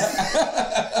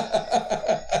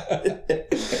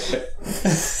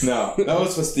 No, that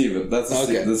was for Steven. That's Okay.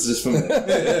 Steven. That's just for me.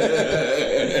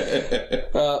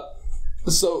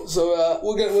 So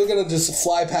we're gonna just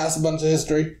fly past a bunch of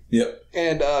history Yep.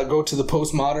 and go to the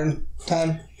postmodern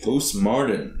time.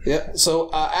 Postmodern. Yeah.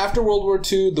 So after World War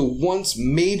II, the once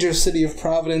major city of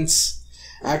Providence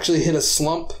actually hit a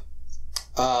slump.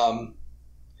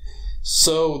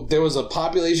 So there was a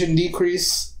population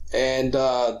decrease, and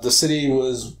the city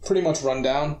was pretty much run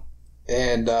down,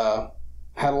 and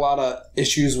had a lot of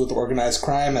issues with organized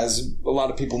crime, as a lot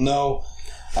of people know.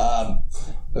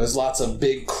 There's lots of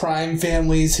big crime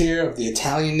families here of the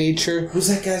Italian nature. Who's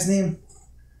that guy's name?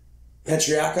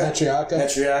 Petriacca?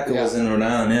 Petriacca Yeah. was in Rhode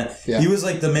Island, yeah. Yeah. He was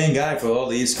like the main guy for all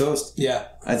the East Coast. Yeah.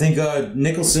 I think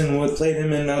Nicholson played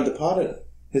him in Departed.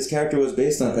 His character was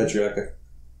based on Petriacca.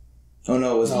 Oh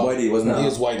no, it was Whitey, wasn't it? He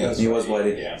was Whitey. He was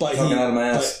Whitey. Yeah. But Talking out of my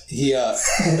ass. he There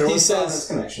he was says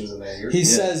connections in there. he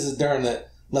says during the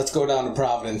let's go down to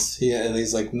Providence. And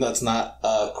he's like, let's not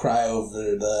cry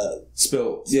over the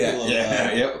Spill. of,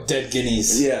 Yep. dead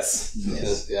guineas. Yes.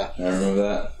 Yeah. I remember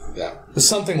that. Yeah.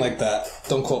 Something like that.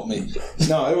 Don't quote me.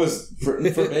 No, it was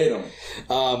verbatim.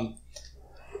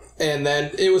 And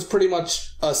then it was pretty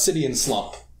much a city in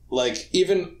slump. Like,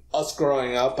 even us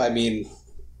growing up,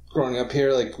 growing up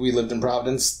here, like, we lived in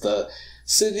Providence, the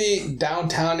city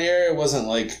downtown area wasn't,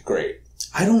 like, great.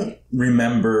 I don't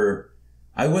remember.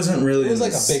 I wasn't really. It was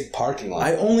like a big parking lot.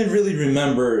 I only really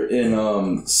remember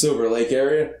in Silver Lake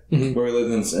area where we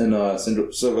lived in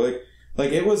Silver Lake.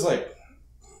 Like it was like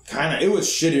it was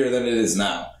shittier than it is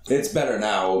now. It's better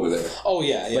now over there. Oh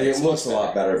yeah. Like it looks a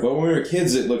lot better. But when we were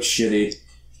kids, it looked shitty.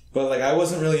 But like I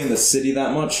wasn't really in the city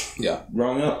that much. Yeah.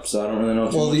 Growing up, so I don't really know.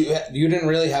 Well, you didn't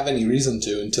really have any reason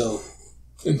to until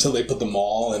they put the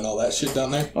mall and all that shit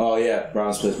down there. Oh yeah,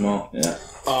 Browns Place Mall. Yeah.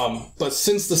 But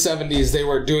since the 70s, they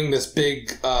were doing this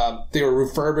big. They were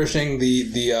refurbishing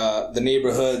the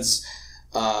neighborhoods,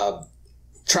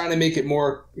 trying to make it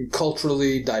more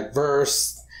culturally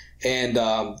diverse, and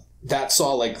that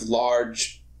saw like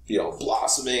large,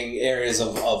 blossoming areas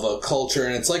of a culture,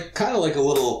 and it's like kind of like a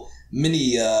little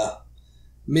mini,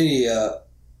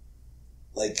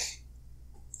 like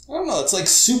I don't know. It's like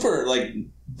super like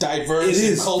diverse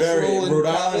and cultural in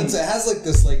Providence. It has like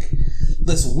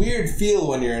this weird feel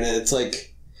when you're in it. It's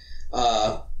like,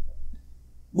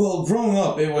 well, growing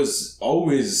up, it was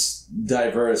always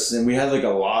diverse, and we had like a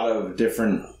lot of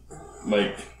different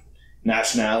like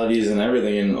nationalities and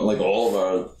everything in like all of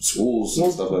our schools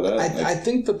and stuff like that. I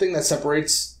think the thing that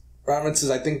separates Providence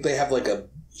is I think they have like a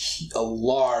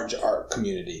large art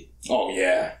community. Oh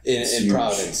yeah, in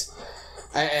Providence,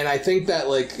 and I think that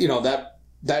like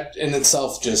that in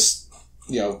itself just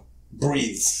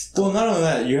breathes. Well, not only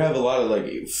that, you have a lot of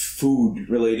like food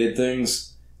related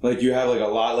things. Like you have like a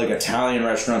lot like Italian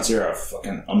restaurants here are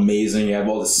fucking amazing. You have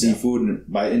all the seafood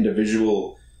by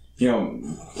individual,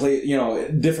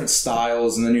 different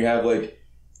styles, and then you have like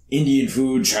Indian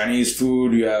food, Chinese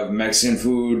food. You have Mexican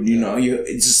food.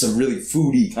 It's just a really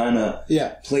foodie kind of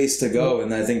place to go,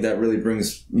 and I think that really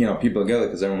brings people together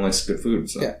because everyone likes good food.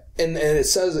 So. Yeah, and it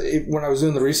says when I was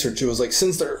doing the research, it was like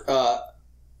since they're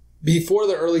before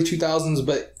the early 2000s,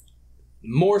 but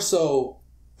more so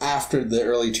after the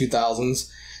early 2000s,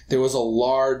 there was a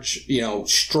large,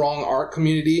 strong art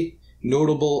community,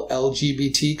 notable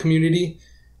LGBT community,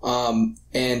 and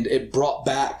it brought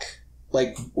back,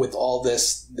 like with all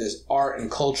this art and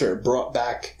culture, it brought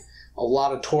back a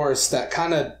lot of tourists that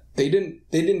kind of they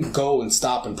didn't go and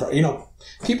stop in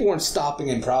people weren't stopping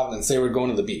in Providence, they were going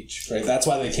to the beach, right? That's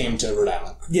why they came to Rhode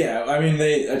Island. Yeah, I mean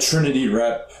a Trinity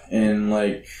rep and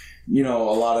like. A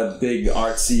lot of big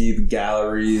artsy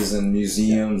galleries and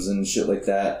museums and shit like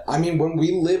that. I mean, when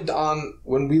we lived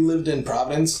in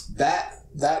Providence, that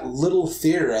little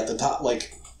theater at the top,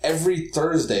 like every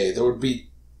Thursday, there would be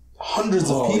hundreds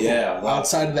of people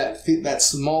outside of that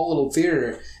small little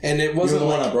theater, and it wasn't the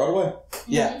one on Broadway.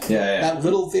 Yeah, that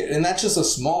little theater, and that's just a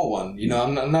small one.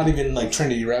 I'm not even like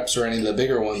Trinity Reps or any of the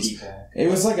bigger ones. It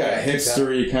was like a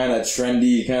hipstery kind of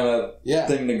trendy kind of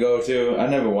thing to go to. I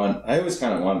never went. I always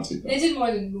kind of wanted to. They did more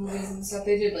than movies and stuff.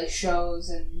 They did like shows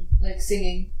and like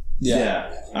singing.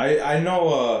 Yeah. I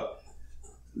know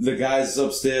the guys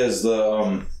upstairs,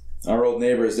 our old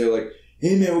neighbors. They're like,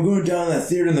 "Hey man, we're going down to that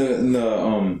theater in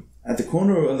the at the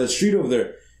corner of the street over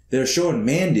there. They're showing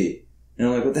Mandy." And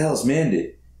I'm like, "What the hell is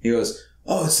Mandy?" He goes,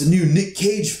 "Oh, it's the new Nick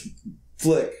Cage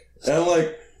flick." And I'm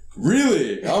like,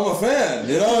 "Really? I'm a fan.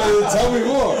 Tell me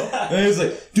more." And he's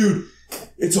like, "Dude,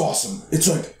 it's awesome. It's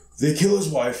like they kill his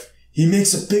wife. He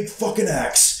makes a big fucking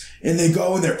axe, and they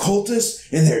go and they're cultists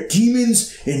and they're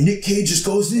demons, and Nick Cage just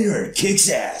goes in there and kicks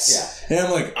ass." Yeah. And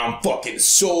I'm like, "I'm fucking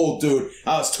sold, dude."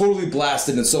 I was totally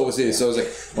blasted, and so was he. So I was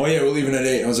like, "Oh yeah, we're leaving at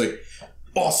 8." I was like,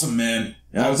 "Awesome, man."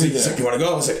 And I was like, "You want to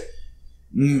go?" I was like,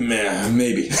 "Man,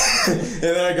 maybe." And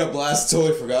then I got blasted,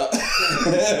 totally forgot.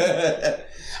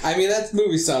 I mean, that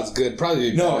movie sounds good.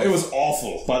 Probably. No, it was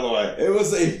awful, by the way. It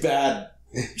was a bad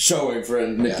showing for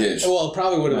Nick Cage. Well, it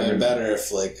probably would have been better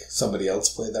if, like, somebody else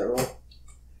played that role.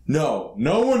 No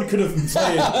one could have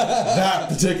played that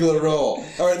particular role.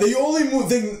 All right, the only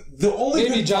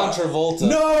maybe John Travolta.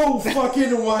 No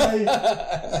fucking way.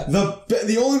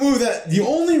 The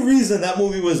only reason that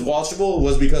movie was watchable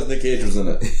was because Nick Cage was in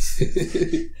it.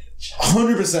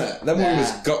 100%. That movie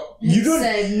was You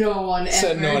said no one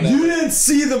ever. You didn't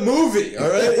see the movie, all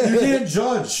right? You can't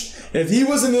judge. If he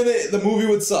wasn't in it, the movie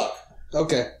would suck.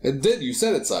 Okay, it did. You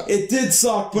said it sucked. It did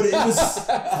suck, but it was.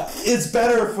 It's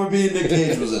better for me. Nick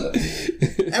Cage was in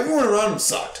it. Everyone around him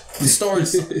sucked. The story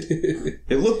sucked.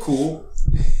 It looked cool.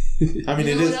 I mean,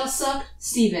 You it know is. what else sucked?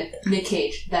 Steven, Nick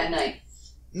Cage, that night.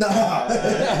 No.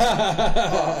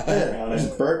 Oh, man.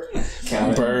 Just burp.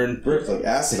 Burn. Burp like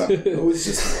acid. It was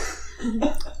just.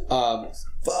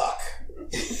 Fuck.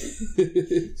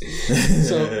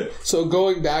 So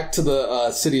going back to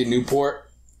the city of Newport,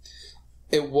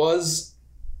 it was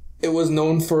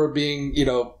known for being,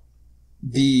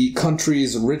 the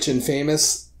country's rich and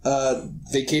famous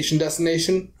vacation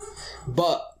destination,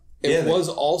 but it was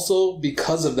also,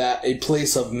 because of that, a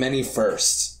place of many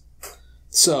firsts.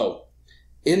 So,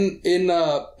 in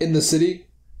the city,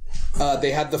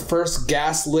 they had the first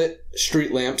gas-lit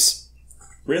street lamps.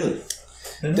 Really?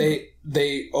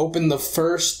 They opened the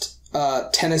first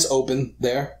tennis open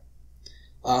there.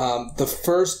 The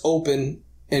first open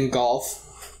in golf.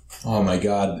 Oh my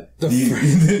god. The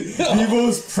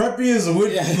most preppiest,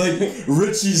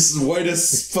 richest,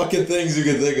 whitest fucking things you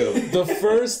can think of. The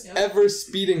first ever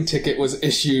speeding ticket was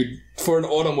issued for an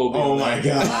automobile. Oh my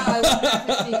god. I love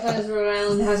it because Rhode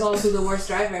Island has also the worst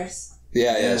drivers.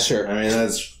 Yeah, sure. I mean,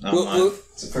 that's.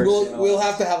 We'll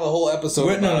have to have a whole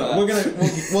episode. No.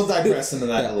 We'll digress into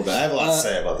that a little bit. I have a lot to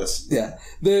say about this. Yeah.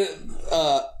 They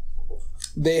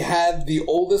had the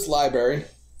oldest library.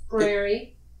 Library.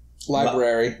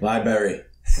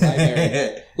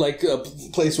 Like a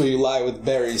place where you lie with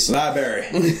berries. Library.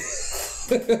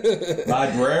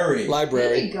 Library.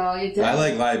 There you go. I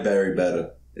like library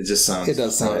better. It just sounds. It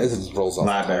does sound. It just rolls off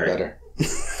Library. better.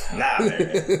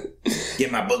 Library.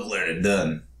 Get my book learning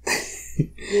done.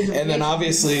 And then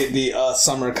obviously the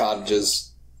summer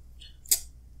cottages.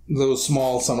 Those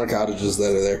small summer cottages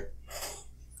that are there.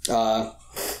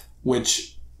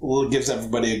 Which gives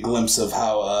everybody a glimpse of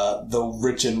how the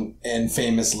rich and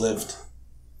famous lived.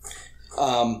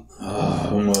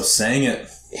 Almost sang it.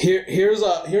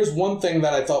 Here's one thing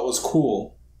that I thought was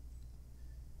cool,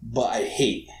 but I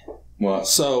hate. What?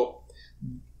 So,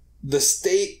 the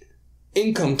state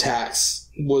income tax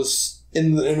was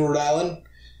in Rhode Island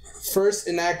first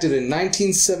enacted in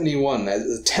 1971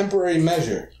 as a temporary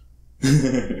measure.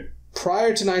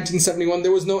 Prior to 1971,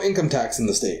 there was no income tax in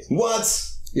the state.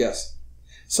 What? Yes.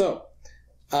 So,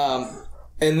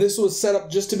 and this was set up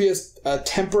just to be a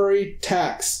temporary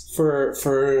tax for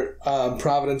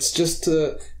Providence, just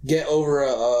to get over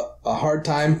a hard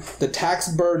time. The tax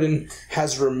burden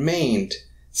has remained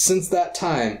since that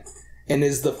time and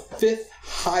is the 5th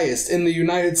highest in the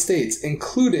United States,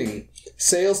 including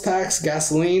sales tax,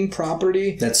 gasoline,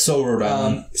 property. That's so Rhode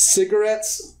Island.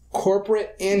 Cigarettes,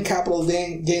 corporate, and capital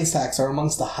gains tax are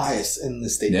amongst the highest in the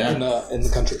state, in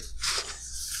the country.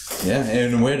 Yeah,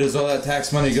 and where does all that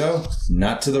tax money go?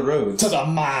 Not to the roads. To the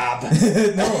mob.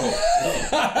 No.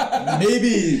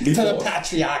 Maybe before. To the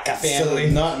patriarcha family.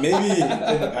 Maybe in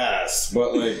the past,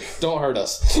 but Don't hurt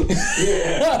us.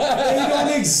 they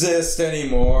don't exist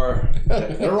anymore.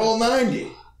 They're all 90.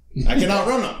 I can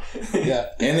outrun them.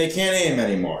 Yeah. And they can't aim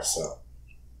anymore, so.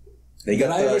 They got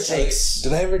Did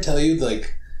I ever tell you,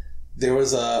 there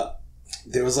was an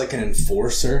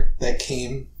enforcer that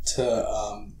came to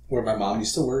where my mom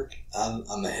used to work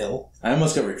on the hill. I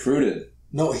almost got recruited.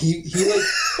 No, he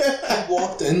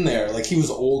walked in there he was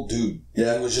an old dude.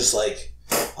 Yeah, he was just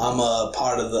I'm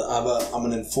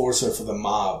an enforcer for the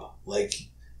mob.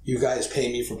 You guys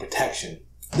pay me for protection.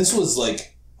 This was a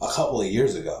couple of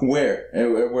years ago. Where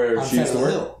she used to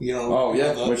work? Hill,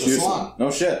 where she used to.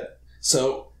 No shit.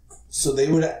 So they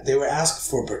would ask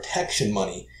for protection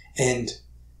money, and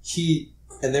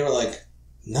they were like,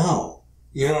 no,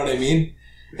 you know what I mean?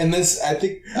 And this, I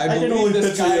can only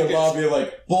picture your mom being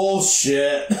like,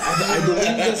 bullshit. I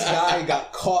believe this guy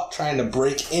got caught trying to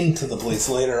break into the place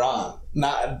later on.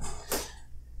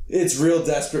 It's real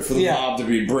desperate for the mob to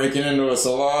be breaking into a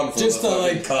salon for just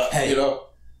the cut, hey,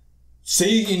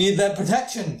 see, you need that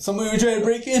protection. Somebody would try to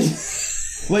break in.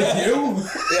 Like you?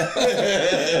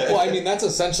 Well, I mean, that's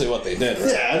essentially what they did,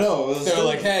 right? Yeah, I know. They were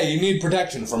like, hey, you need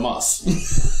protection from us.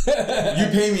 You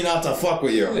pay me not to fuck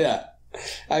with you. Yeah.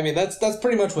 I mean, that's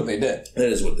pretty much what they did. That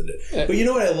is what they did. But you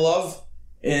know what I love?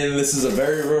 And this is a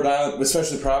very Rhode Island,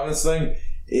 especially Providence thing.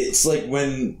 It's like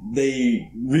when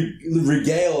they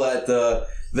regale at the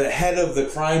head of the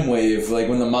crime wave,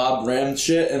 when the mob rammed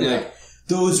shit, and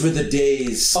those were the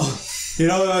days. Oh.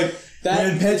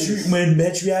 When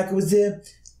Patriarch was there,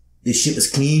 this shit was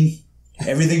clean.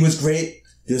 Everything was great.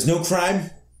 There was no crime,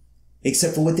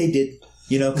 except for what they did,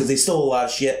 because they stole a lot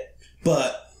of shit.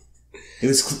 But it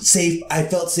was safe. I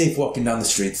felt safe walking down the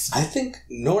streets. I think,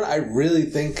 I really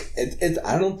think,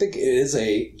 I don't think it is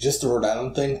just a Rhode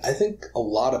Island thing. I think a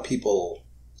lot of people,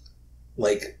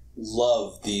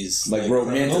 love these,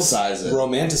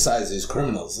 romanticize these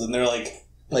criminals. And they're in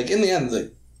the end,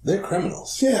 they're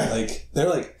criminals. Yeah.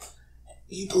 They're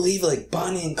you believe like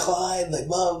Bonnie and Clyde, like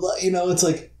blah, blah, blah. You know, it's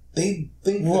like they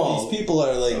think that these people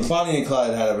are like... Bonnie and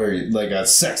Clyde had a very, like, a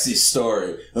sexy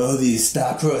story. Oh, these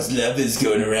star-crossed lovers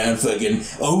going around fucking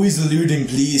always eluding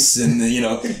police and, you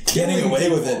know, getting away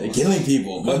with it and killing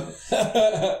people.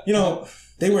 But, you know...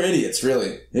 They were idiots,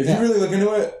 really. If you really look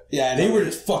into it, they were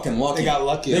just fucking lucky. They got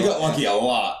lucky. They got lucky a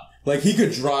lot. Like, he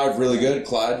could drive really good,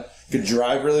 Clyde could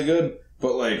drive really good,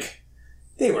 but, like,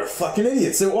 they were fucking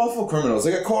idiots. They were awful criminals.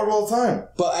 They got caught all the time.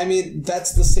 But, I mean,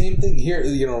 that's the same thing here.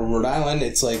 You know, Rhode Island,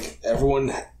 it's like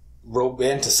everyone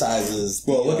romanticizes...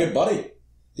 Well, look at Buddy.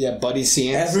 Yeah, Buddy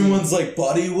Cianci. Everyone's like,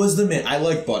 Buddy was the man. I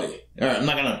like Buddy. Alright, I'm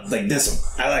not gonna, like,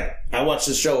 diss him. I watch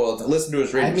this show, I'll listen to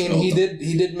his radio show. I mean,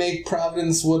 he did make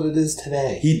Providence what it is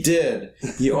today. He did.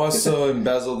 He also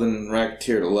embezzled and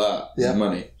racketeered a lot of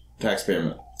money. Taxpayer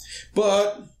money.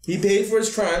 But he paid for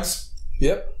his crimes.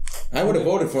 Yep. I would have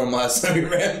voted for him last time he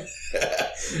ran.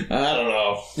 I don't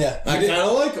know. Yeah. I kind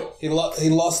of like him. He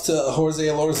lost to Jorge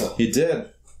Elorza. He did.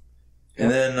 And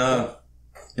then,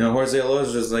 you know, Jorge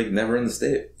Elorza is like never in the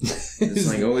state. It's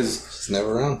like always... He's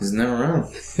never around. He's never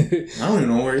around. I don't even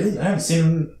know where he is. I haven't seen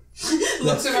him.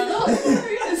 Looks around. Oh, there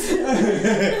he is.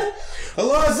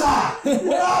 Elorza!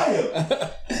 Where are you?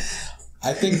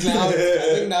 I think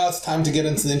now it's time to get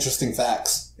into the interesting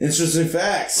facts. Interesting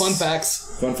facts. Fun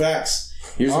facts. Fun facts.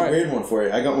 Here's a weird one for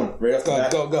you. I got one right off the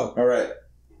bat. Go. All right.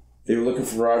 They were looking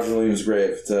for Roger Williams'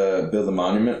 grave to build a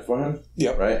monument for him.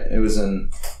 Yep. Right? It was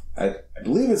in, I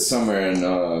believe it's somewhere in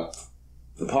the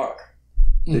park.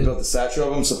 They built a statue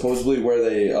of him, supposedly where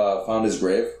they found his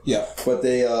grave. Yeah. But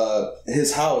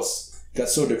his house got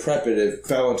so decrepit it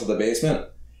fell into the basement.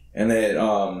 And they,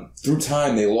 through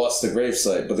time, they lost the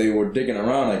gravesite. But they were digging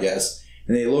around, I guess.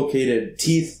 And they located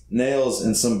teeth, nails,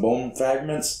 and some bone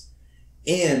fragments.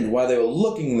 And while they were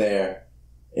looking there,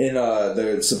 in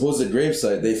the supposed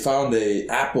gravesite, they found a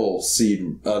apple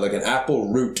seed, like an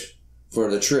apple root for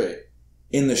the tree,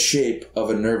 in the shape of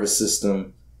a nervous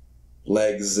system,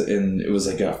 legs, and it was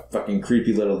like a fucking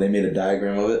creepy little... They made a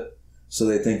diagram of it. So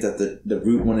they think that the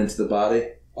root went into the body.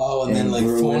 Oh, and then like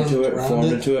formed into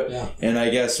it. Yeah. And I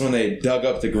guess when they dug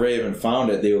up the grave and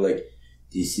found it, they were like,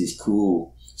 this is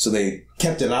cool. So they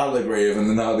kept it out of the grave, and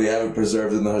then now they have it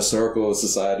preserved in the Historical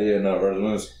Society and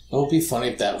Residence. It would be funny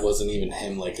if that wasn't even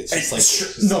him. Like it's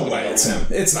just no way, it's him.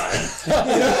 It's not him.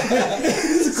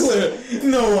 It's clear.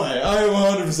 No way. I am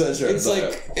 100% sure. It's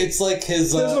like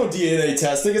his. There's no DNA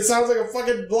testing. It sounds like a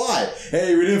fucking lie.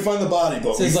 Hey, we didn't find the body, but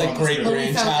it's his like great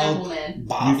grandchild.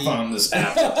 Bobby. We found this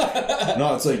apple.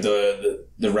 No, it's like the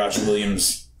Roger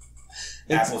Williams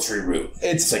apple tree root.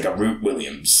 It's like a root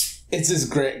Williams. It's his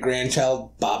great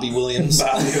grandchild, Bobby Williams.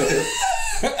 Bobby Williams.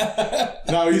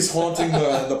 Now he's haunting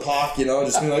the park, you know,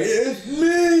 just being like, it's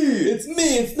me! It's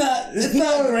me, it's not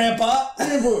Grandpa.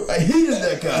 I hated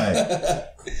that guy.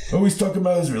 Always talking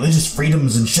about his religious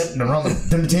freedoms and shit around the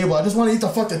dinner table. I just want to eat the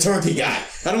fucking turkey guy.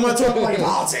 I don't want to talk about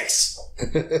politics.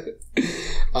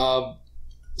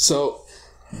 So,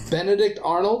 Benedict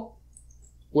Arnold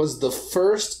was the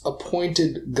first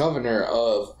appointed governor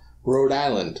of Rhode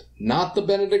Island. Not the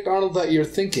Benedict Arnold that you're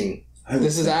thinking.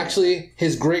 This is actually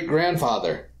his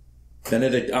great-grandfather.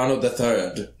 Benedict Arnold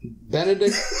III.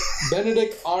 Benedict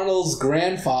Arnold's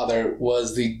grandfather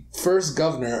was the first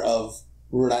governor of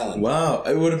Rhode Island. Wow,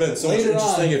 it would have been so much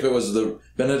interesting if it was the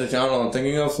Benedict Arnold I'm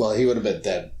thinking of. Well, he would have been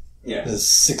dead. Yeah. It was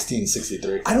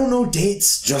 1663. I don't know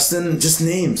dates, Justin, just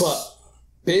names. But,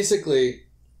 basically,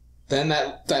 then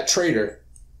that traitor...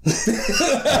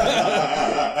 that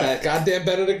goddamn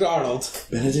Benedict Arnold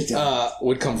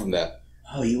would come from that.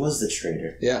 Oh, he was the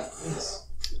traitor. Yeah.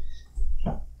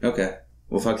 Okay.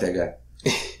 Well, fuck that guy.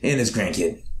 And his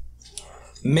grandkid.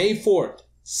 May 4th,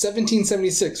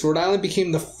 1776, Rhode Island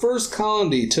became the first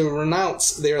colony to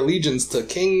renounce their allegiance to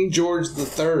King George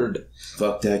III.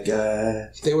 Fuck that guy.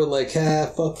 They were like,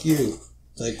 fuck you.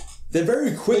 Like... They're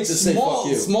very quick to say fuck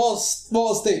you. Small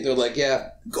state. They're like,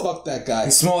 yeah, fuck that guy.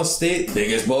 Small state,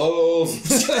 biggest balls.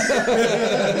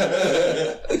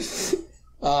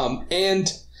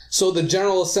 And so the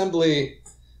General Assembly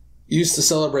used to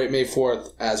celebrate May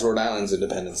 4th as Rhode Island's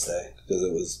Independence Day because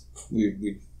it was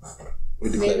we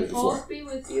declared it before. May the 4th be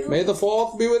with you. May the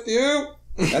 4th be with you.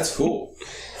 That's cool.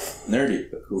 Nerdy,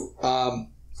 but cool.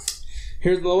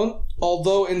 Here's the one.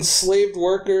 Although enslaved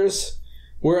workers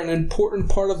were an important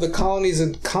part of the colony's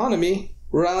economy,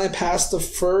 Rhode Island passed the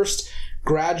first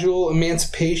gradual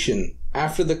emancipation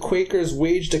after the Quakers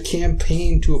waged a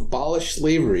campaign to abolish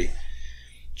slavery.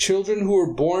 Children who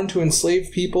were born to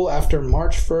enslaved people after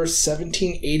March 1st,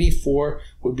 1784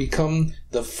 would become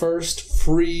the first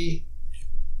free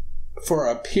for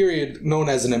a period known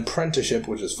as an apprenticeship,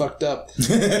 which is fucked up.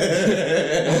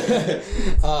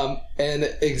 And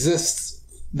it exists.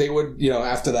 They would,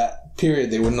 after that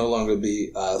period, they would no longer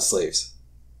be slaves.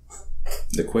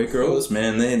 The Quakeros,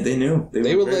 man, they knew.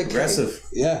 They were very aggressive.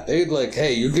 Hey, they'd like,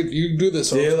 hey, you do this.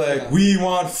 They're like, we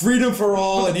want freedom for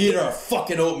all and eat our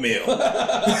fucking oatmeal.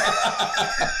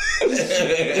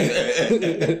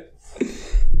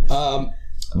 On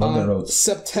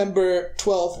September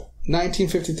 12th,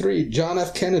 1953, John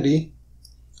F. Kennedy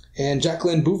and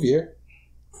Jacqueline Bouvier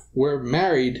were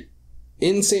married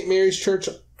in St. Mary's Church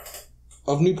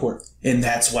of Newport. And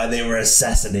that's why they were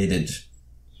assassinated.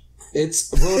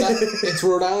 It's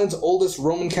Rhode Island's oldest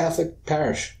Roman Catholic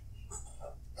parish.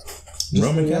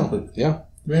 Roman Catholic? Yeah.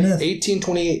 Very nice.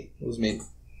 1828 it was made.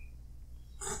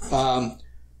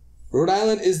 Rhode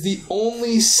Island is the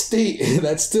only state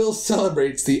that still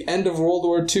celebrates the end of World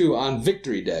War II on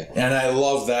Victory Day. And I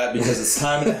love that because it's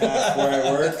time and a half where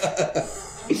I work.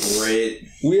 Great.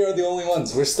 We are the only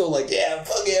ones. We're still like, yeah,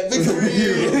 fuck yeah, victory.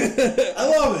 I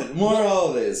love it. More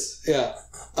holidays. Yeah.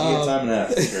 You get time and a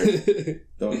half. That's great.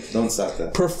 Don't stop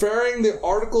that. Preferring the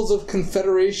Articles of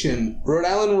Confederation, Rhode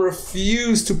Island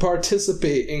refused to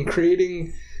participate in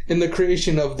the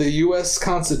creation of the U.S.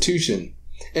 Constitution.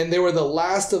 And they were the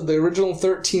last of the original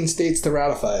 13 states to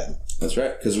ratify it. That's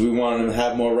right, because we wanted to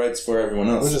have more rights for everyone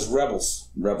else. We're just rebels.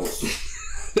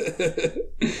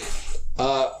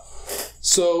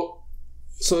 So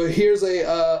here's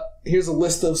a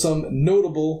list of some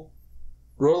notable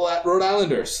Rhode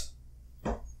Islanders.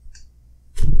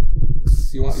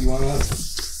 You want to?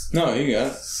 No, you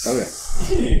got it.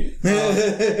 Okay.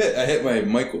 I hit my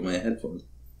mic with my headphones.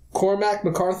 Cormac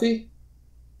McCarthy,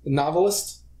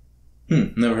 novelist.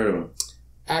 Never heard of him.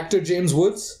 Actor James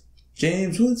Woods.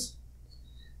 James Woods.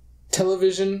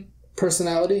 Television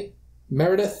personality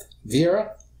Meredith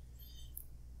Vieira.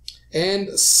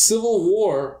 And Civil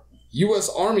War U.S.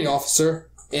 Army officer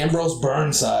Ambrose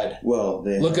Burnside. Well,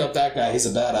 look up that guy. He's a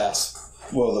badass.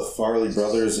 Well, the Farley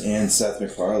brothers and Seth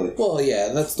MacFarlane. Well,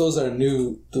 yeah, those are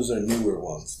newer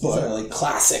ones. Those are like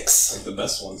classics. Like the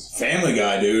best ones. Family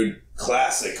Guy, dude.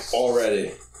 Classic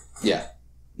already. Yeah.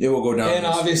 It will go down. And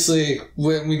obviously,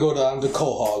 when we go down to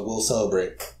Quahog, we'll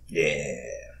celebrate. Yeah.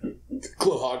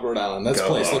 Quahog, Rhode Island. That's a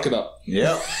place. Look it up.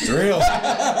 Yep. It's real.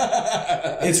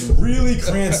 It's really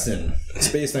Cranston. It's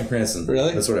based on Cranston.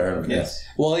 Really? That's what I heard. Yes.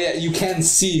 Well, yeah, you can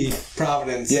see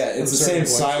Providence. Yeah, it's the same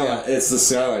skyline. Yeah. It's the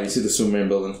skyline. You see the Superman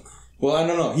building. Well, I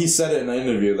don't know. He said it in an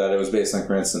interview that it was based on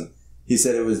Cranston. He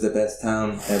said it was the best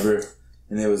town ever,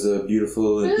 and it was a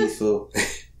beautiful and peaceful.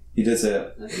 He did say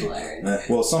it. That's hilarious.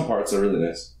 Well, some parts are really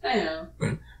nice. I know.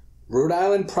 Rhode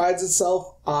Island prides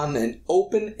itself on an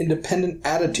open, independent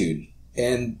attitude,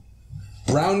 and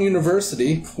Brown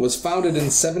University was founded in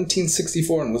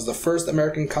 1764 and was the first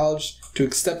American college to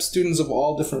accept students of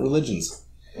all different religions.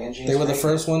 They were the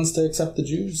first ones to accept the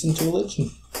Jews into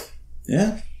religion.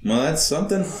 Yeah. Well, that's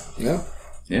something. Yeah.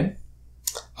 Yeah.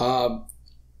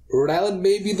 Rhode Island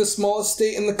may be the smallest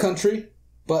state in the country,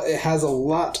 but it has a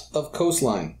lot of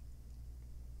coastline.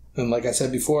 And like I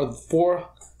said before,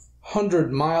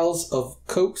 400 miles of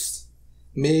coast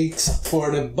makes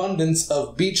for an abundance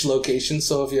of beach locations.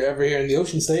 So if you're ever here in the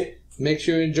Ocean State, make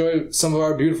sure you enjoy some of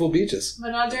our beautiful beaches.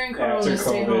 But not during Corona.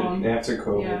 Stay home. After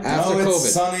COVID. Yeah. After COVID.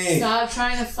 It's sunny. Stop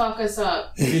trying to fuck us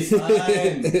up. Be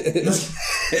fine.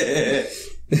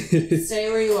 Stay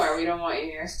where you are. We don't want you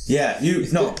here. Yeah,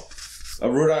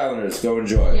 Rhode Islanders, go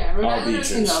enjoy. Yeah, Rhode our Islanders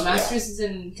beaches. can go. Massachusetts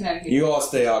and Connecticut. You all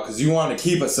stay out because you want to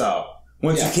keep us out.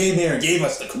 Once you came here and gave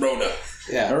us the corona.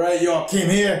 Yeah. All right, you all came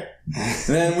here. And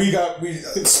then we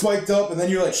spiked up, and then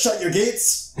you're like, shut your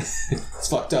gates. It's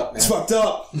fucked up, man. It's fucked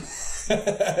up.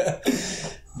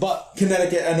 But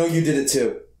Connecticut, I know you did it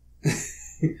too.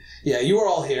 yeah, you were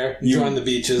all here enjoying the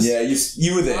beaches. Yeah,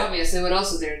 you were there. Obviously, what else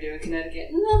was there to do in Connecticut?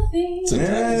 Nothing.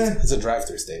 It's a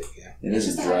drive-through state, yeah. It is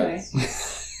just a a drive.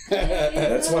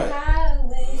 That's why.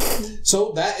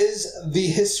 So that is the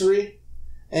history,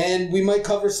 and we might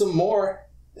cover some more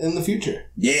in the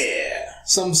future. Yeah.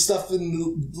 Some stuff in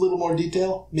a little more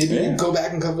detail. Maybe go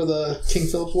back and cover the King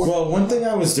Philip War. Well, one thing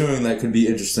I was doing that could be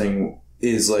interesting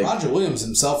is like Roger Williams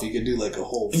himself. You could do like a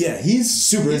whole. Yeah, he's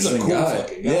super interesting a cool guy.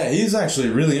 fucking guy. Yeah, he's actually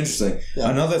really interesting.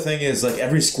 Yeah. Another thing is like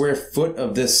every square foot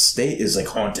of this state is like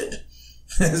haunted.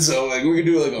 So like we could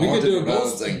do like a haunted Rhode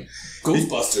Island thing.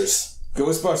 Ghostbusters.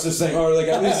 Ghostbusters thing, or like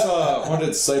at least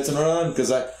haunted sites in Rhode Island.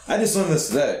 Because I just learned this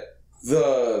today.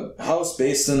 The house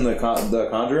based in the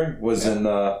Conjuring was in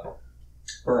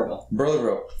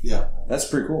Burleyville. Yeah, that's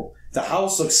pretty cool. The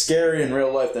house looks scary in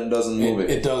real life than it does in the movie.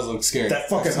 It does look scary. That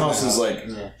fucking house is like...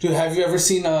 Dude, have you ever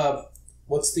seen,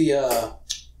 what's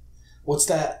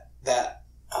that that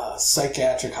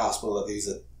psychiatric hospital that they use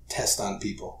to test on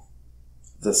people.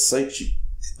 The psych.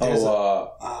 There's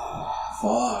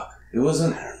Fuck. It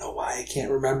wasn't. I don't know why I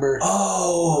can't remember.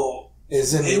 Oh.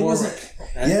 It's in It Warwick. wasn't.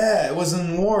 Right? Yeah, it was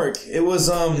in Warwick. It was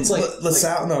It's like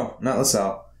LaSalle. No, not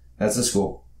LaSalle. That's the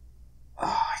school. Oh,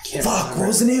 I can't Fuck. remember. What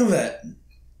was the name of that?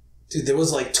 Dude, there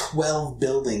was like 12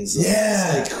 buildings.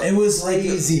 Yeah, It's like it was like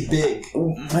crazy big.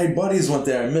 My buddies went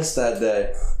there. I missed that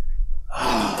day.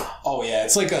 Oh yeah,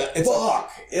 it's like a. It's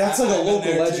Fuck. That's like a I've been local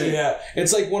there, too, legend. Yeah,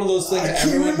 it's like one of those things. I can't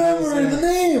everyone remember goes the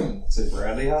there. name. Is it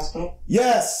Bradley Hospital?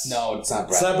 Yes. No, it's not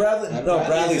It's Bradley. not Bradley. No,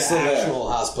 Bradley's the still there.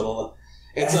 actual hospital.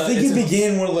 It's I think it's it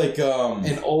began with like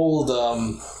an old.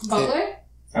 Butler?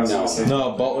 I was No. gonna say.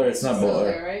 No, Butler. It's not Still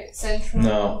there, Butler. right? Central.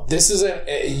 No. This is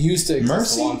it used to exist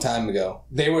Mercy? a long time ago.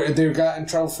 They got in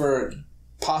trouble for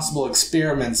possible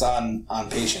experiments on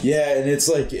patients. Yeah, and it's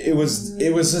like it was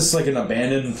just like an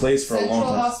abandoned place for Central a long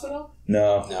time. Hospital?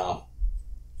 No. No,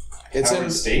 it's Howard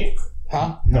in State?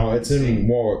 huh? No, it's in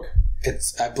Warwick.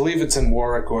 I believe it's in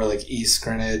Warwick or like East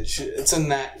Greenwich. It's in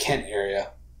that Kent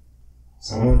area.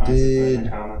 Someone finds it in the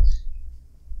comments.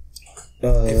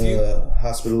 Haunted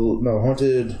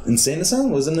insane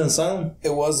asylum. Was it an asylum?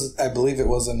 It was, I believe, it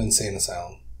was an insane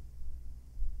asylum.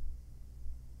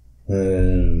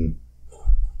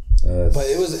 But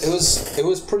it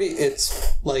was pretty.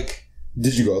 It's like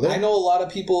Did you go there? I know a lot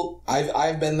of people.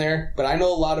 I've been there, but I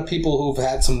know a lot of people who've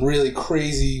had some really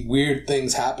crazy, weird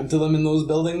things happen to them in those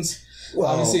buildings. Well-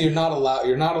 Obviously, you're not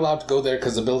allowed to go there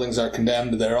because the buildings are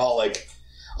condemned. They're all like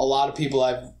a lot of people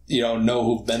know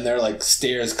who've been there, like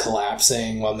stairs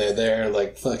collapsing when they're there.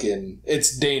 Like fucking,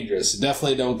 it's dangerous.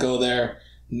 Definitely don't go there.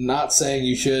 Not saying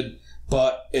you should,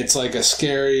 but it's like a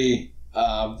scary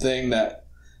thing that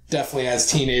definitely has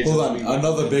teenagers. Hold on.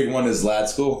 Another big one is Lad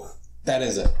School. That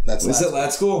is it. That's Was it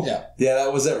Lad School? Yeah. Yeah,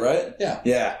 that was it, right? Yeah.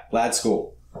 Yeah, Lad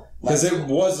School. Because it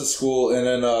was a school, and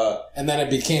then And then it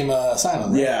became a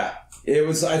asylum. Right? yeah, it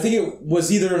was. I think it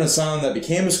was either an asylum that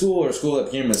became a school or a school that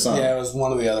became an asylum. Yeah, it was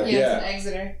one or the other. Yeah, it's in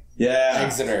Exeter. Yeah,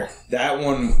 Exeter. that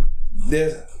one.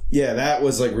 That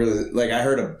was like really like I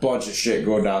heard a bunch of shit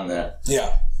go down there.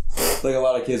 Yeah. Like a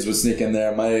lot of kids would sneak in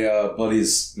there.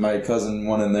 My cousin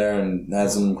went in there and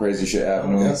had some crazy shit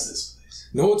happen to him. What's this place?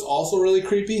 You know what's also really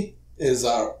creepy is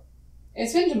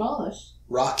It's been demolished.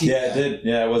 Rocky. Yeah, it did.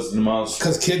 Yeah, it was demolished.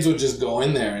 Because kids would just go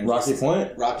in there and Rocky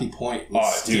Point? Rocky Point was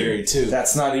Oh, dude. scary too.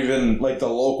 That's not even like the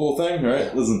local thing, right?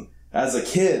 Yeah. Listen, as a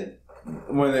kid,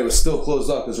 when it was still closed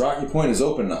up, because Rocky Point is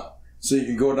open now, so you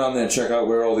can go down there and check out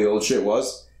where all the old shit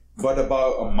was. But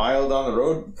about a mile down the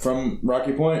road from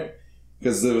Rocky Point,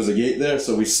 because there was a gate there,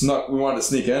 so we wanted to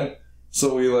sneak in.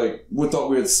 So we thought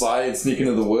we would slide and sneak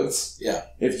into the woods. Yeah.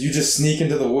 If you just sneak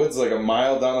into the woods like a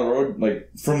mile down the road, like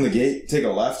from the gate, take a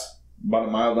left, about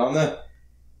a mile down there,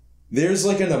 there's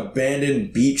like an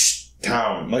abandoned beach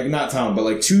town. Like not town, but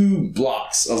like 2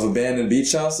 blocks of abandoned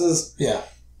beach houses. Yeah.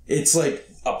 It's like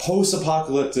a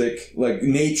post-apocalyptic, like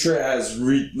nature has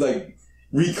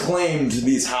reclaimed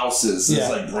these houses. Yeah.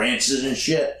 There's like branches and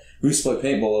shit. We used to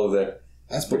play paintball over there.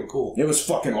 That's pretty cool. It was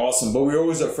fucking awesome, but we were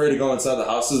always afraid to go inside the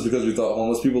houses because we thought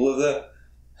homeless people lived there.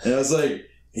 And I was like,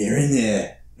 you're in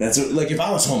there. That's what, like if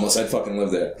I was homeless, I'd fucking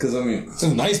live there. Because I mean, It's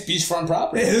a nice beachfront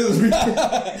property. it was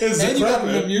And you got an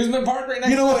decrepit. amusement park right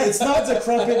next You know to what? it. It's not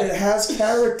decrepit. It has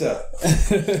character.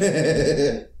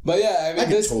 But yeah, I mean,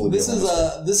 could totally be this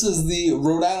honest is the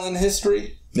Rhode Island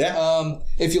history. Yeah.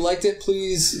 If you liked it,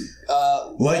 please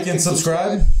Like and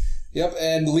subscribe. Yep,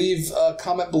 and leave a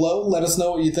comment below. Let us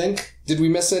know what you think. Did we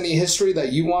miss any history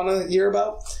that you want to hear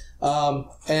about?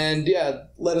 And yeah,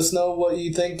 let us know what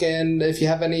you think, and if you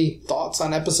have any thoughts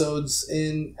on episodes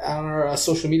on our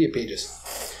social media pages.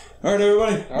 All right,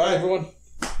 everybody. All right, everyone.